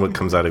 I've seen what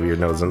comes out of your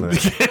nose and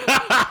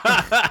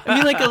I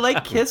mean, like a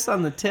light kiss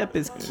on the tip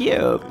is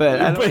cute,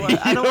 but I don't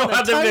want you don't a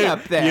want them tongue to-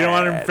 up there. you don't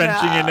want them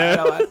Frenching your nose?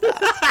 I don't want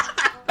that.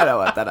 I don't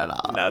want that at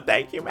all. No,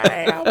 thank you,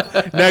 ma'am.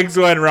 Next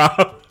one,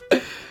 Rob.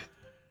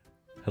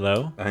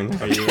 Hello? Are you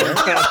there?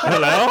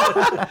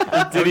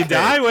 Hello? Did he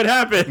die? What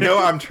happened? No,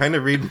 I'm trying to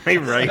read my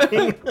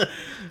writing.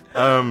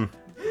 Oh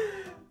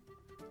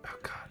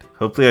God.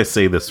 Hopefully I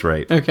say this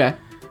right. Okay.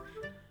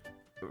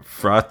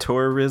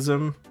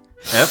 Frotteurism.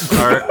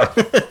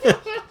 FROTTEURISM.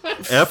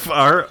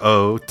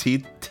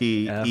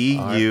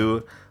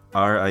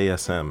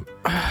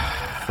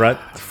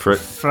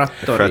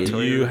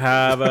 Frattori. You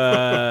have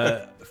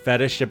a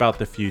fetish about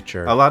the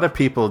future. A lot of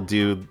people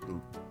do.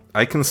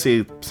 I can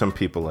see some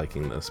people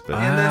liking this, but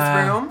in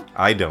this room.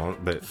 I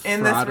don't. But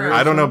In this room.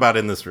 I don't know about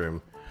in this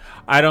room.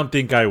 I don't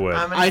think I would.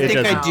 I'm I It think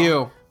I doesn't-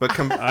 do. But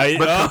I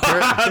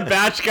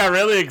Batch got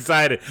really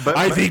excited.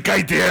 I think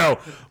I do.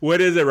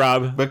 What is it,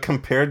 Rob? but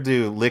compared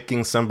to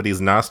licking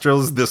somebody's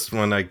nostrils, this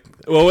one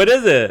Well, what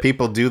is it?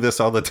 people do this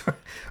all the time.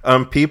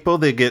 People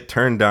that get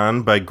turned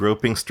on by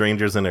groping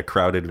strangers in a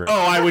crowded room.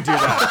 Oh, I would do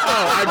that.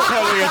 Oh, I'm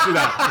totally into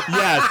that.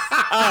 Yes.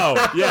 Oh,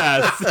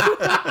 yes.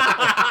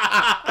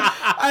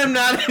 I'm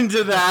not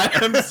into that.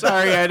 I'm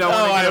sorry. I don't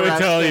Oh, want to I get would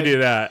totally arrested. do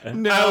that.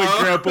 No. I would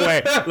grope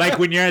away. Like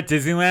when you're at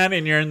Disneyland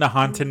and you're in the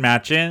haunted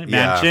mansion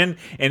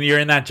and you're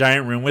in that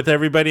giant room with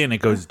everybody and it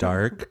goes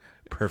dark.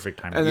 Perfect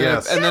time. And then,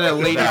 Yes. and then a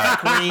lady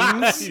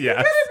screams. Yes.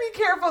 Better be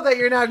careful that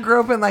you're not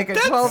groping like a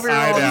 12-year-old.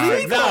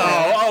 I know.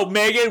 No. Oh,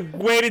 Megan,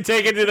 way to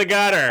take it to the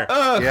gutter.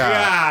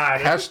 Yeah.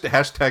 God.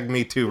 Hashtag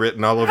me too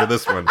written all over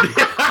this one.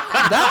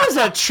 That was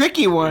a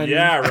tricky one.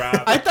 Yeah,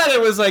 Rob. I thought it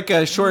was like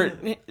a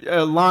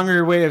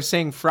longer way of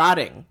saying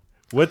frauding.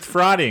 What's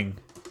frauding?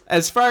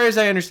 As far as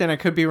I understand, I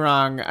could be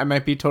wrong. I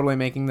might be totally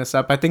making this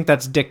up. I think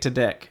that's dick to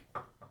dick.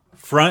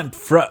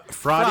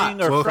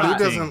 Frauding or Well, who fronting?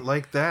 doesn't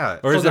like that?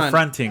 Or is Hold it on.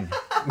 fronting?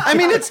 I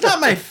mean, it's not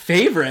my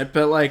favorite,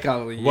 but like,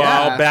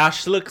 Well,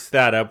 Bash looks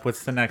that up.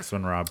 What's the next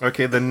one, Rob?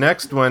 Okay, the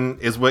next one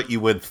is what you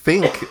would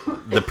think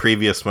the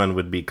previous one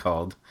would be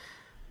called.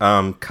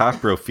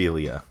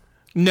 Coprophilia.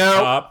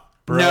 No.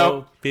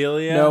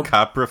 Coprophilia? Nope.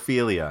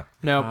 Coprophilia.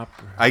 No.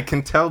 I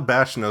can tell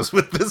Bash knows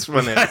what this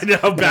one is. I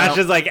know, Bash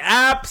is like,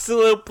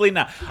 absolutely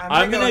not.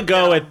 I'm gonna going to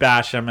go go with with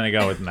Bash. I'm going to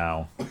go with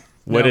no.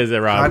 What No. is it,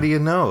 Rob? How do you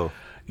know?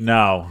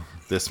 No.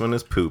 This one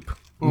is poop.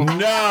 No,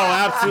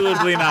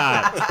 absolutely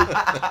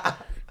not.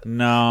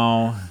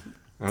 No.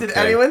 Did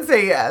Okay. anyone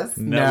say yes?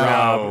 No, No.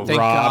 Rob. Thank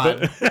Rob.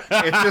 God.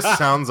 It just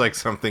sounds like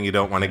something you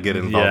don't want to get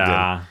involved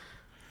Yeah. in.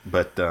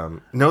 But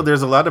no,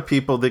 there's a lot of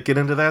people that get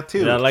into that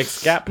too. Yeah, like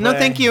scat play. No,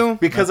 thank you.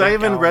 Because I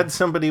even read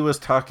somebody was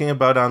talking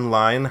about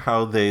online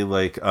how they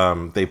like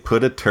they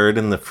put a turd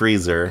in the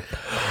freezer.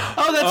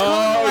 Oh, that's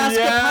called Alaska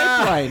yeah.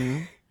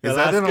 Pipeline. Is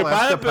that an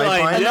Alaska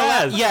pipeline?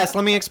 Yes. Yes,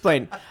 let me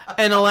explain.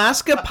 An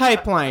Alaska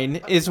pipeline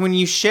is when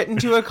you shit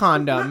into a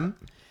condom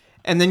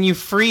and then you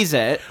freeze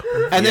it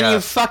and then you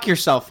Yes. fuck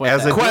yourself with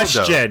As it. a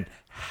Question.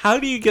 How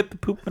do you get the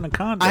poop in a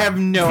condom? I have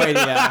no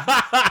idea.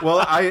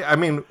 Well, I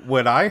mean,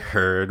 what I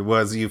heard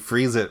was you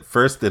freeze it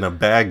first in a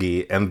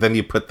baggie and then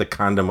you put the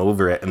condom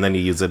over it and then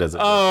you use it as a.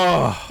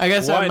 Oh. I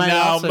guess that What might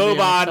now? also be Move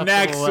on. an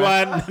Next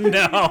acceptable one.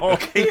 No.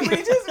 Can we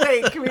just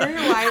wait? Can we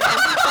rewind?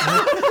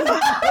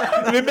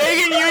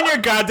 Megan, you and your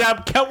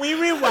goddamn. Can we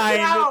rewind?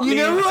 No. You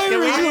know who I Can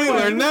we originally rewind?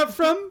 learn that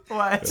from?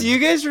 What? Do you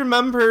guys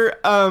remember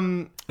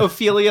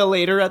Ophelia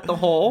Later at the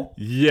Hole?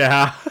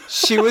 Yeah.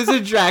 She was a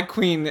drag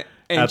queen.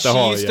 And At the she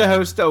Hole, used yeah. to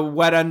host a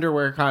wet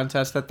underwear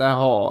contest at the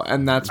Hole,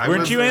 and that's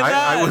Weren't you in that?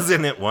 I was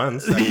in it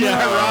once.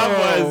 Yeah,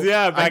 Rob was.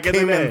 Yeah, I back in the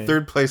came day. in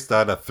third place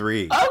out of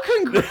 3. Oh,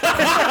 congrats!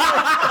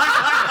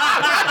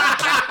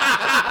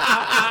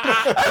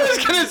 I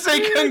was gonna say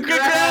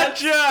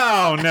congrats.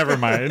 Oh, never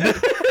mind.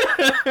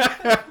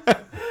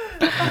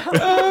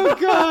 Oh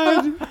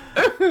God!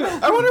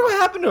 I wonder what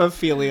happened to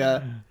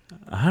Ophelia.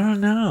 I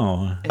don't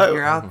know. If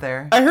you're out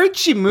there. I heard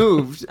she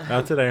moved.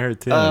 That's what I heard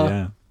too.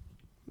 Yeah.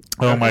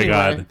 Oh my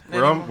Anyway.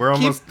 God. We're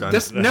almost done.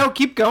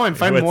 Keep going.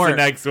 Find What's more. the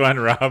next one,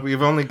 Rob?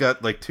 We've only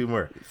got like 2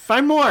 more.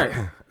 Find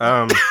more. Look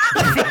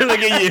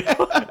at you.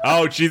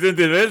 Oh, she's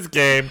into this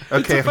game.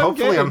 Okay, a fun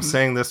hopefully I'm game.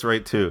 saying this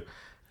right too.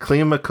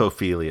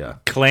 Climacophilia.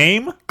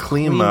 Claim?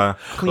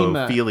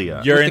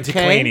 Climacophilia. You're With into the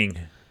K? cleaning.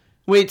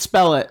 Wait,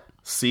 spell it.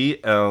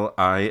 Climaco.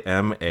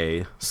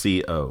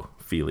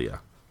 Philia.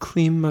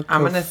 Climacophilia.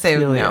 I'm going to say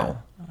no.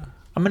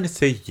 I'm going to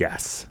say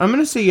yes. I'm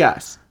gonna say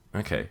yes.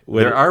 Okay.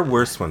 Wait. There are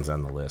worse ones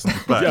on the list,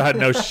 but God,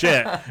 no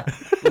shit.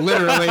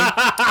 Literally.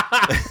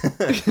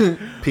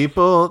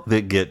 people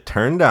that get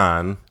turned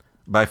on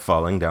by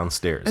falling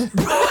downstairs.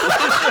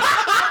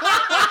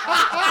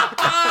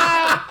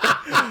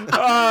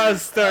 Oh,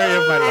 story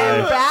of my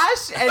And life.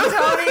 Bash and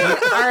Tony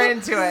are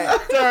into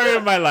it. Story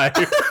of my life.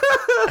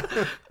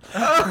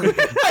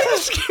 I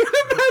just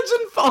can't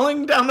imagine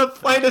falling down a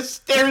flight of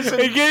stairs and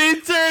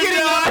Getting turned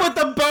getting on. up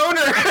with a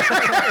boner.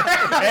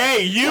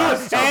 Hey, you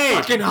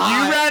fucking you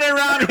hot. ran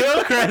around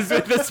Hillcrest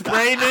with a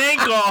sprained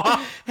ankle.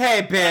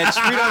 Hey, bitch,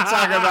 we don't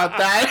talk about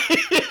that.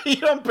 You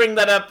don't bring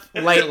that up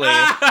lightly.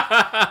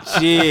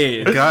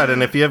 Jeez. God,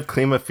 and if you have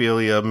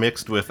climaphilia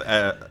mixed with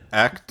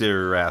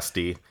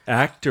actorasty,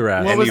 Actor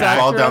What and was you that?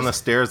 fall down the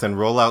stairs and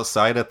roll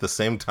outside at the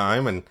same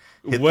time and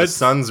hit the What's-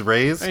 sun's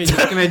rays, You're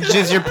just gonna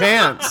jizz your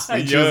pants. you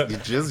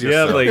jizz You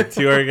yourself. have like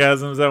 2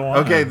 orgasms at once.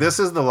 Okay, this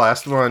is the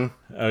last one.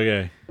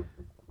 Okay.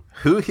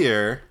 Who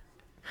here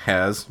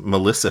has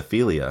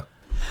Melissaphilia?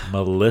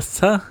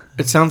 Melissa?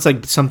 It sounds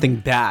like something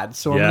bad,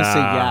 so I'm gonna say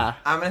Yeah. yeah.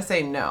 I'm going to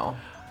say no.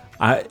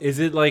 Is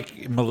it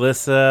like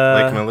Melissa?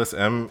 Like Melissa,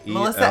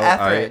 Melissa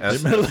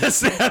M-E-L-I-S.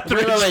 Melissa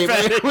Etheridge. Wait,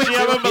 fetish. You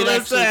have a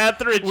Melissa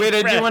Etheridge. Wait,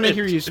 I do want to fetish.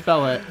 hear you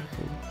spell it.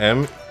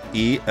 M-E-L-I-S-S-A,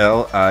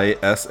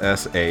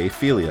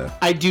 philia.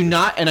 I do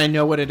not, and I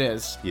know what it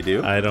is. You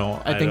do? I don't.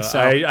 I think don't-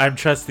 so. I'm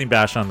trusting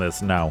Bash on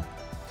this. No.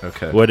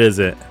 Okay. What is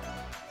it?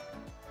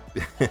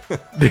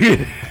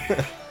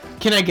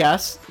 Can I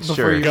guess? Before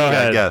Sure, you Go yeah,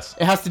 ahead. guess.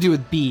 It has to do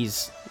with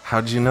bees.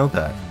 How'd you know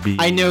that? Bees.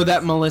 I know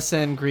that Melissa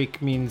in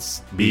Greek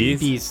means Bees?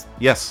 bees.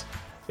 Yes.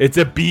 It's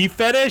a bee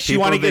fetish. You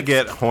People want to that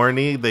get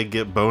horny, they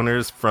get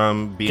boners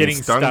from being Getting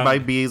stung stung. by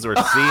bees or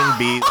seeing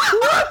bees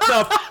What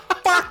the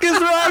fuck is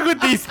wrong with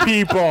these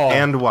people?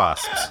 and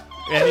wasps.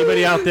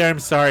 Anybody out there, I'm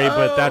sorry,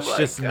 but that's my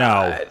just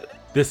God. no.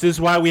 This is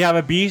why we have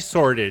a bee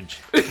shortage.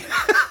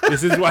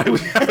 This is why we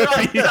have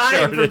a bee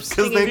dying from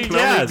shortage.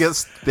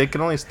 Because they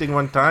can only sting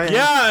one time.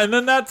 Yeah, and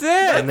then that's it.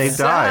 And they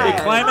die. They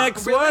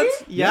climax Really?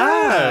 once?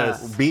 Yeah.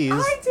 Yes. Bees.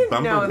 I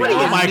didn't know bumblebees.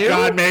 that. Oh my New?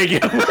 God,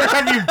 Megan, where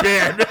have you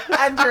been?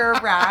 Under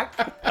a rack.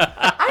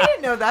 I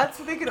didn't know that.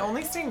 So they could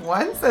only sting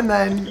once and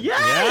then Yes.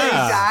 they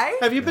Yeah. die?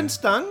 Have you been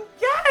stung?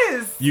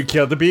 Yes. You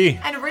killed the bee.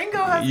 And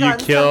Ringo has You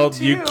gotten killed.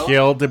 stung, You too.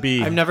 killed the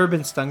bee. I've never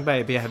been stung by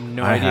a bee. I have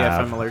no I idea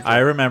have. if I'm allergic. I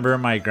remember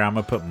my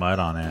grandma put mud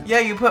on it. Yeah,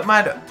 you put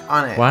mud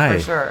on it. Why?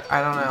 For sure. I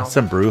don't know.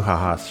 Some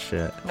brouhaha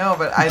shit. No,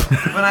 but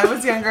when I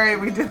was younger,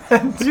 we did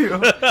that too.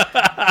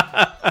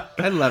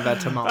 I love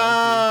etymology.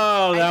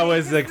 Oh, that I think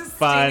was it's like the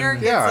stinger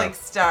fun. gets Yeah. like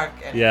stuck.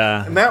 And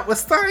Yeah. And that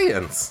was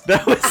science.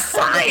 That was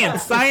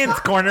science. Science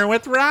corner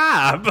with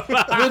Rob.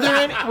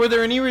 Were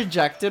there any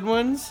rejected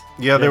ones?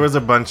 Yeah, there was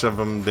a bunch of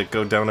them that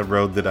go down a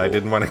road that I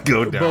didn't want to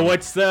go down. But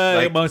what's the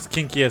Like- most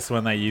kinkiest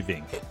one that you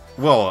think?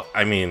 Well,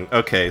 I mean,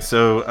 okay,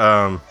 so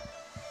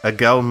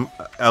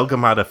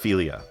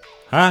algamatophilia.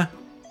 Huh?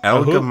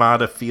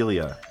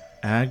 Algamatophilia.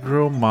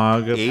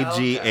 Agromaga.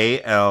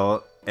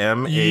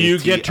 A-G-A-L-M-A-T-O. You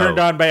get turned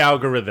on by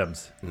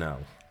algorithms. No.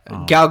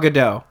 Gal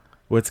Gadot.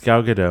 What's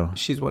Gal Gadot?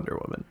 She's Wonder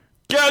Woman.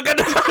 Gal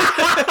Gadot.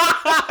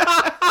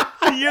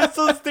 You're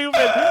so stupid.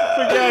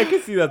 But yeah, I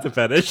can see that's a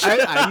fetish.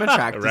 I'm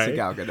attracted to Right.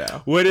 Gal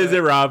Gadot. What is it,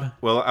 Rob?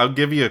 Well, I'll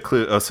give you a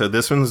clue. Oh, so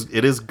this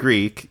it is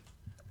Greek.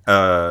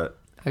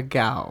 A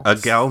gal.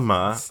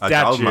 Agalma.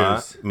 Statues.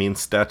 Agalma means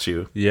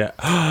statue. Yeah.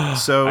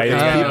 So I it's,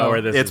 think I people, know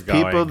where this it's is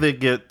going. people that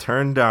get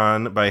turned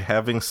on by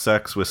having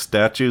sex with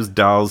statues,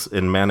 dolls,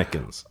 and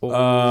mannequins.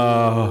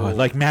 Oh,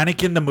 like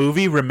Mannequin the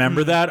movie.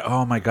 Remember that?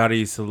 Oh my God, I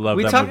used to love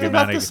We that talked movie.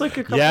 about Mannequin. this, like,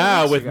 a couple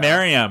yeah, weeks with ago.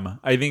 Miriam.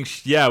 I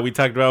think. Yeah, we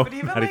talked about But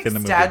even like Mannequin the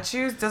movie.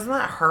 statues, doesn't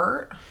that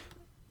hurt?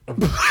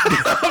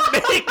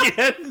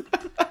 Megan.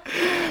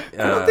 I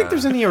don't think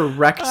there's any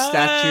erect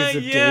statues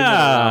of David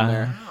yeah. around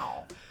there.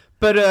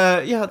 But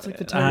yeah, it's like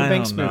the I Tyra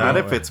Banks don't know. movie. Not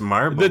if it's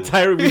marble. The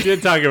Tyra, we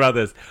did talk about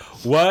this.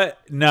 What?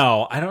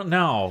 No, I don't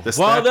know. The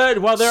Well,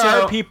 there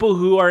So- are people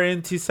who are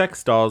into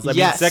sex dolls. I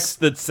Yes.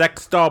 mean, the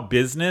sex doll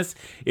business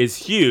is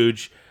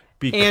huge.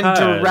 and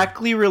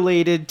directly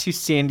related to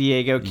San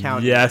Diego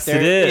County. Yes,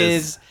 it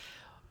is.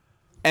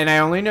 And I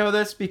only know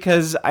this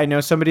because I know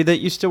somebody that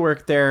used to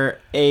work there,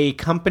 a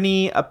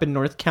company up in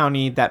North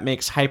County that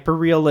makes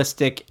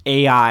hyper-realistic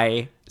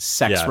AI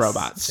sex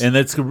robots. And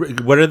that's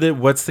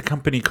what's the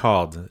company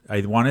called?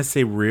 I want to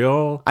say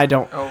Real. I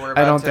don't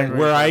think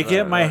Where I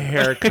get my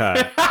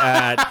haircut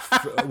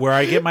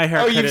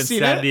in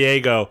San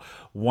Diego,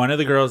 one of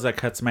the girls that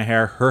cuts my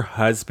hair, her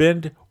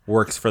husband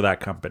works for that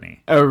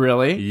company. Oh,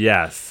 really?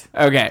 Yes.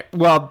 Okay.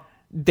 Well,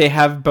 they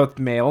have both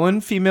male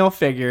and female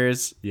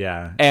figures.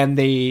 Yeah. And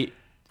they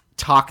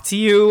talk to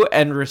you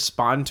and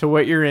respond to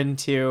what you're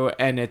into,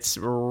 and it's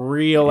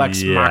real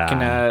ex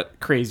machina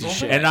crazy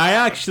shit. And I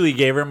actually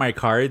gave her my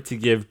card to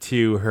give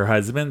to her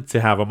husband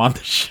to have him on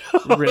the show.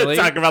 Really?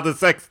 Talk about the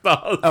sex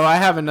dolls. Oh, I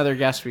have another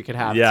guest we could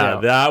have. Yeah,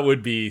 too. that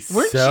would be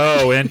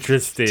so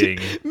interesting.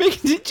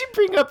 Did you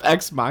bring up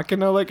ex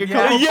machina like a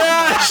couple?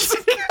 Yes,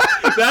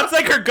 that's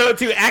like her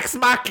go-to ex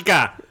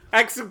machina.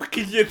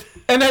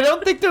 And I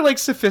don't think they're like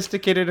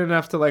sophisticated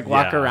enough to like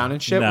walk around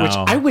and shit, no. which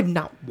I would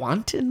not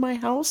want in my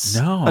house.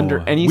 No,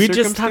 under any we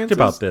circumstances. just talked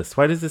about this.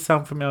 Why does this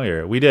sound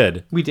familiar? We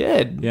did. We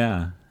did.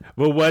 Yeah.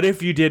 Well, what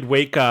if you did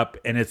wake up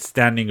and it's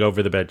standing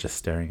over the bed just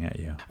staring at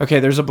you? Okay,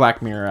 there's a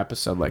Black Mirror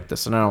episode like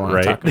this, and I don't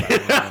want to talk about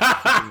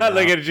it.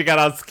 Look at it, she got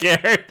all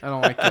scared. I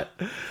don't like it.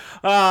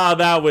 Oh,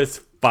 that was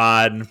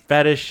fun.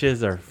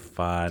 Fetishes are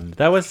fun.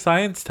 That was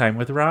science time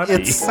with Robbie.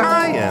 It's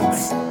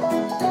science.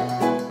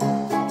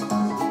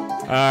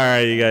 All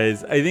right, you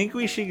guys. I think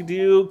we should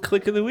do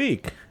Click of the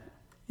Week.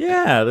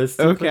 Yeah, let's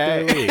do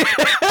Click of the Week.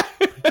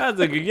 That's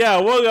a good,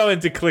 we'll go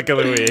into Click of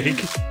the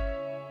Week.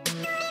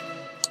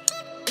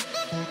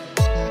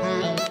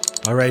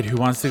 All right, who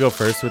wants to go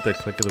first with the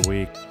Click of the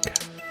Week?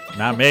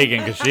 Not Megan,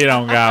 because she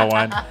don't got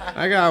one.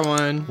 I got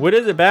one. What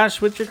is it,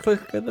 Bash? What's your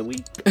Click of the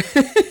Week?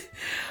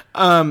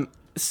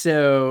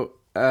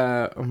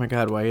 Oh my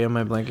God, why am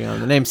I blanking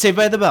on the name? Saved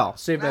by the Bell.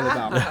 Saved by the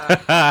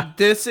Bell.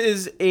 This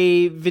is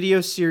a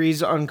video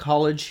series on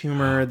College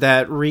Humor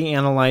that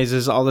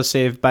reanalyzes all the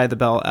Saved by the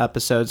Bell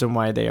episodes and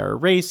why they are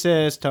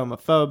racist,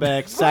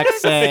 homophobic,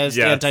 sexist,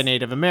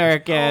 anti-Native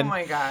American. Oh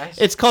my gosh.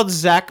 It's called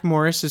Zach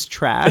Morris's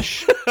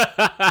Trash.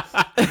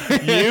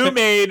 You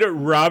made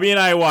Robbie and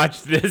I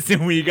watch this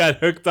and we got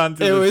hooked onto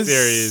the series.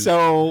 It was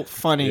so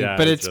funny,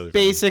 but it's really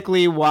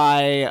basically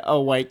why a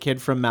white kid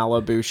from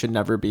Malibu should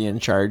never be in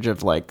charge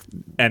of like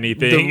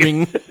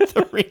anything.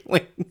 The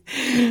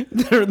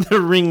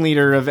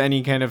ringleader of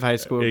any kind of high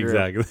school group.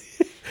 Exactly.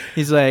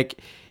 He's like,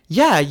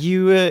 yeah,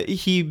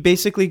 he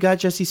basically got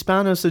Jesse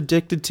Spanos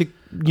addicted to,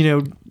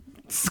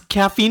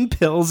 caffeine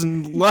pills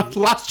and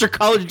lost her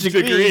college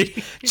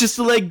degree just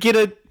to like get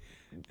a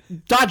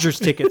Dodgers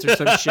tickets or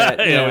some shit.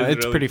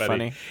 It's really pretty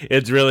funny.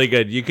 It's really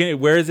good. You can.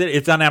 Where is it?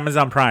 It's on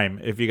Amazon Prime.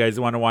 If you guys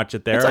want to watch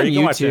it there, it's on you YouTube.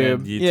 Can watch it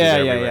on YouTube.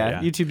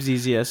 Yeah. YouTube's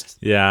easiest.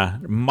 Yeah.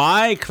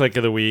 My Click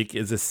of the Week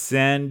is a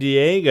San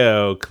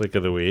Diego Click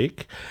of the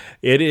Week.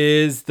 It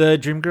is the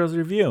Dreamgirls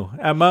Review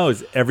at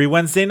Moe's every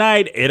Wednesday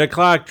night,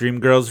 8:00.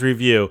 Dreamgirls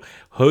Review,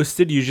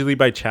 hosted usually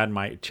by Chad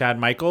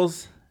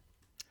Michaels.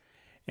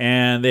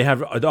 And they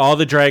have all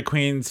the drag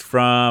queens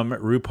from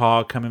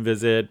RuPaul come and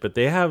visit. But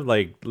they have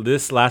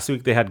this last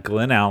week, they had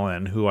Glenn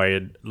Allen, who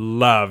I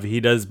love. He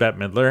does Bette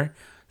Midler.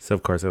 So,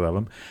 of course, I love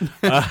him.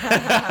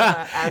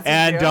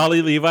 And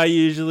Dolly Levi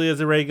usually is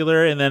a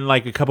regular. And then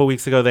a couple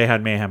weeks ago, they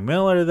had Mayhem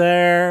Miller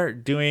there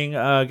doing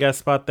a guest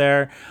spot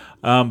there.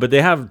 But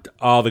they have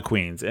all the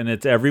queens. And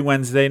it's every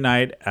Wednesday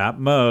night at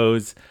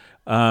Moe's.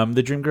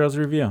 The Dreamgirls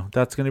Review.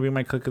 That's going to be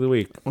my Click of the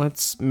Week.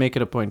 Let's make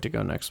it a point to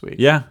go next week.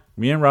 Yeah.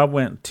 Me and Rob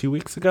went 2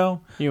 weeks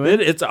ago. You in?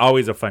 It's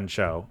always a fun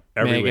show.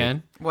 Every Megan,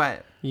 week.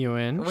 What? You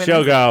in?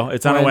 She'll go.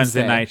 It's on a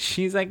Wednesday Wednesday night.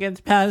 She's like,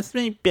 it's past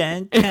my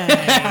bedtime.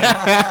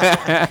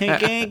 I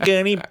can't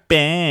go to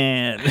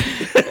bed.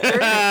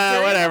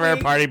 Whatever,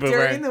 party boomer.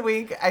 During the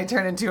week, I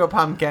turn into a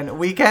pumpkin.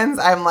 Weekends,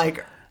 I'm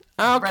like,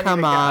 oh, ready come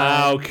to go.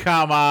 on. Oh,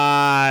 come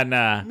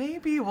on.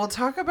 Maybe we'll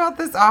talk about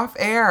this off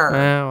air.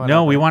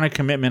 No, we want a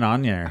commitment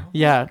on there.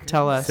 Yeah,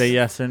 tell us. Say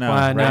yes or no.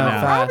 Why right no,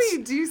 now. fast.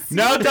 Robbie, do you see?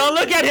 No, don't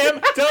look at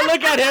him. Don't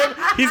look at him.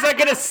 He's not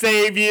going to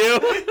save you.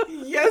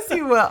 Yes,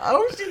 he will.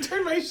 Oh, she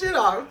turned my shit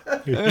off.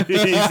 He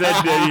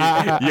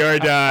said, you're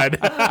done.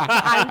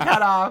 I'm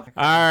cut off.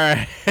 All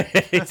right.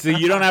 So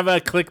you don't have a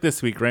click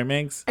this week, right,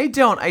 Migs? I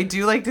don't. I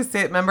do like to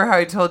say, remember how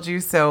I told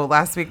you? So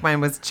last week mine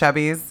was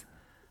Chubby's.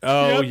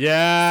 Oh,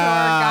 yeah. So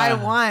our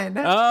guy won.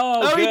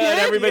 Oh, he good. did?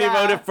 Everybody Yeah.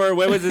 voted for,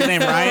 what was his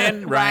name?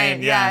 Ryan?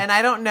 Ryan, yeah. And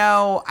I don't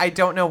know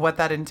what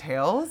that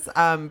entails.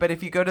 But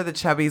if you go to the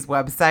Chubby's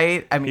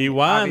website, I mean, He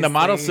won the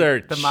model obviously,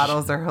 search. The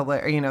models are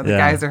hilarious. The Yeah.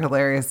 guys are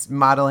hilarious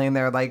modeling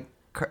their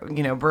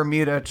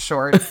Bermuda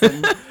shorts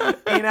and,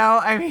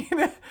 I mean,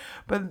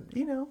 but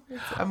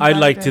I'd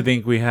like to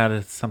think we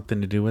had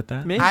something to do with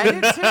that. I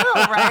did too,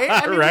 right?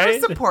 I mean,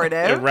 Right? we're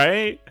supportive.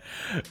 Right?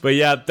 But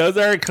yeah, those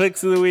are our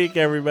clicks of the week,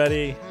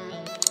 everybody.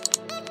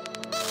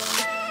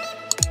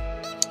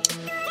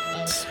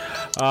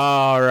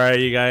 All right,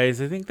 you guys.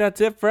 I think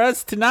that's it for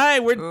us tonight.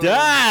 We're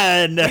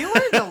done. We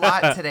learned a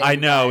lot today. I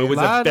know. you It was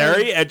guys. a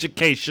very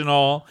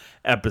educational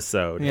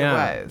episode.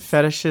 Yeah, was.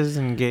 fetishes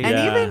and gay. And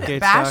Yeah. even gay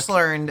Bash talk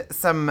learned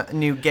some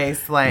new gay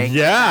slang.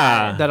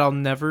 Yeah. that I'll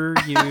never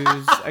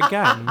use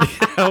again.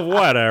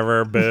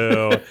 Whatever,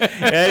 boo.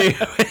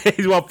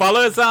 Anyways, well,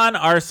 follow us on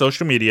our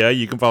social media.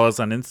 You can follow us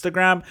on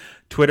Instagram,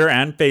 Twitter,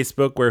 and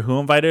Facebook. We're Who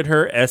Invited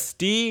Her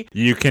SD.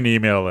 You can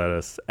email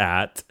us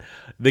at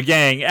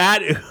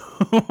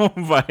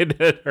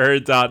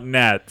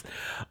thegang@whoinvitedher.net.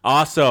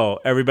 Also,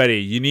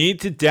 everybody, you need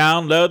to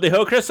download the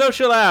Hillcrest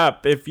social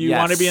app. If you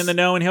want to be in the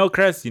know in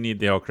Hillcrest, you need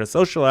the Hillcrest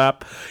social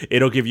app.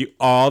 It'll give you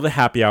all the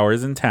happy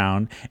hours in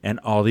town and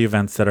all the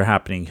events that are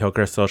happening.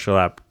 Hillcrest social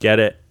app. Get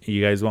it.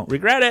 You guys won't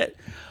regret it.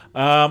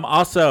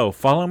 Also,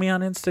 follow me on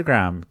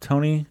Instagram,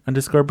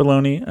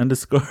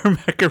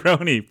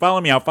 Tony_baloney_macaroni.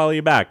 Follow me. I'll follow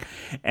you back.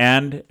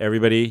 And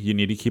everybody, you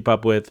need to keep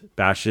up with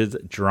Bash's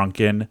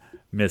drunken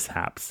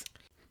mishaps.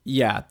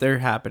 Yeah, they're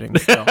happening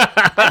still.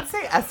 I'd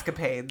say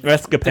escapades.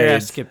 Escapades. They're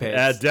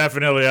escapades.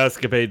 Definitely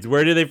escapades.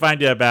 Where do they find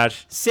you at,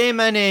 Bash? Say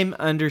my name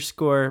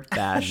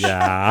 _Bash.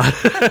 Yeah.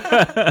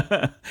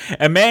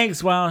 And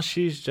Megs, well,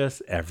 she's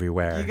just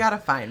everywhere. You gotta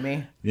find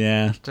me.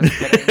 Yeah. Just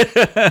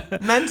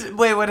kidding.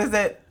 Wait, what is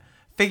it?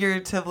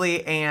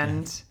 Figuratively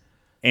and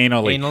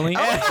Anally. Anally.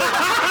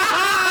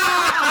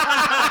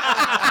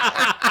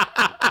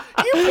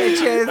 you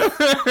bitches.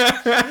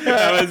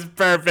 That was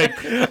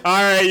perfect. All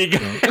right, you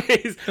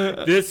guys.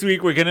 This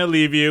week we're gonna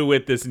leave you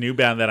with this new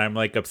band that I'm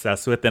like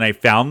obsessed with, and I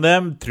found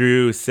them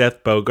through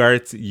Seth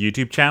Bogart's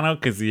YouTube channel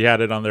because he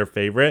had it on their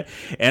favorite.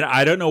 And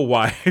I don't know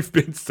why I've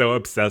been so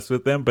obsessed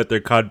with them, but they're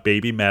called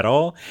Baby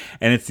Metal,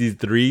 and it's these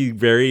three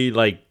very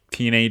like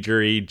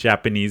teenager-y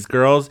Japanese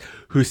girls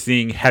who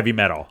sing heavy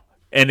metal.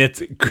 And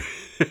it's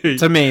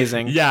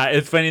amazing. Yeah,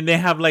 it's funny. And they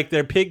have like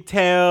their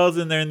pigtails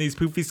and they're in these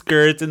poofy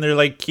skirts and they're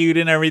like cute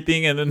and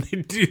everything. And then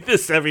they do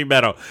this heavy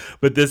metal.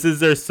 But this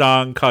is their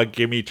song called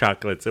Gimme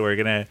Chocolate. So we're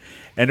going to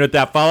end with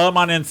that. Follow them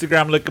on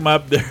Instagram. Look them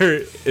up.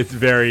 It's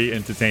very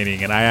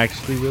entertaining. And I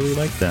actually really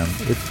like them.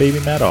 It's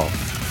Baby Metal. All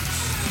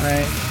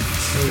right.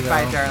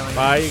 Bye, darling.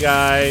 Bye, you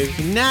guys.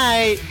 Good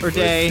night or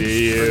day.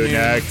 See you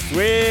next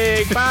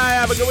week. Bye.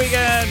 Have a good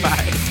weekend.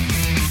 Bye.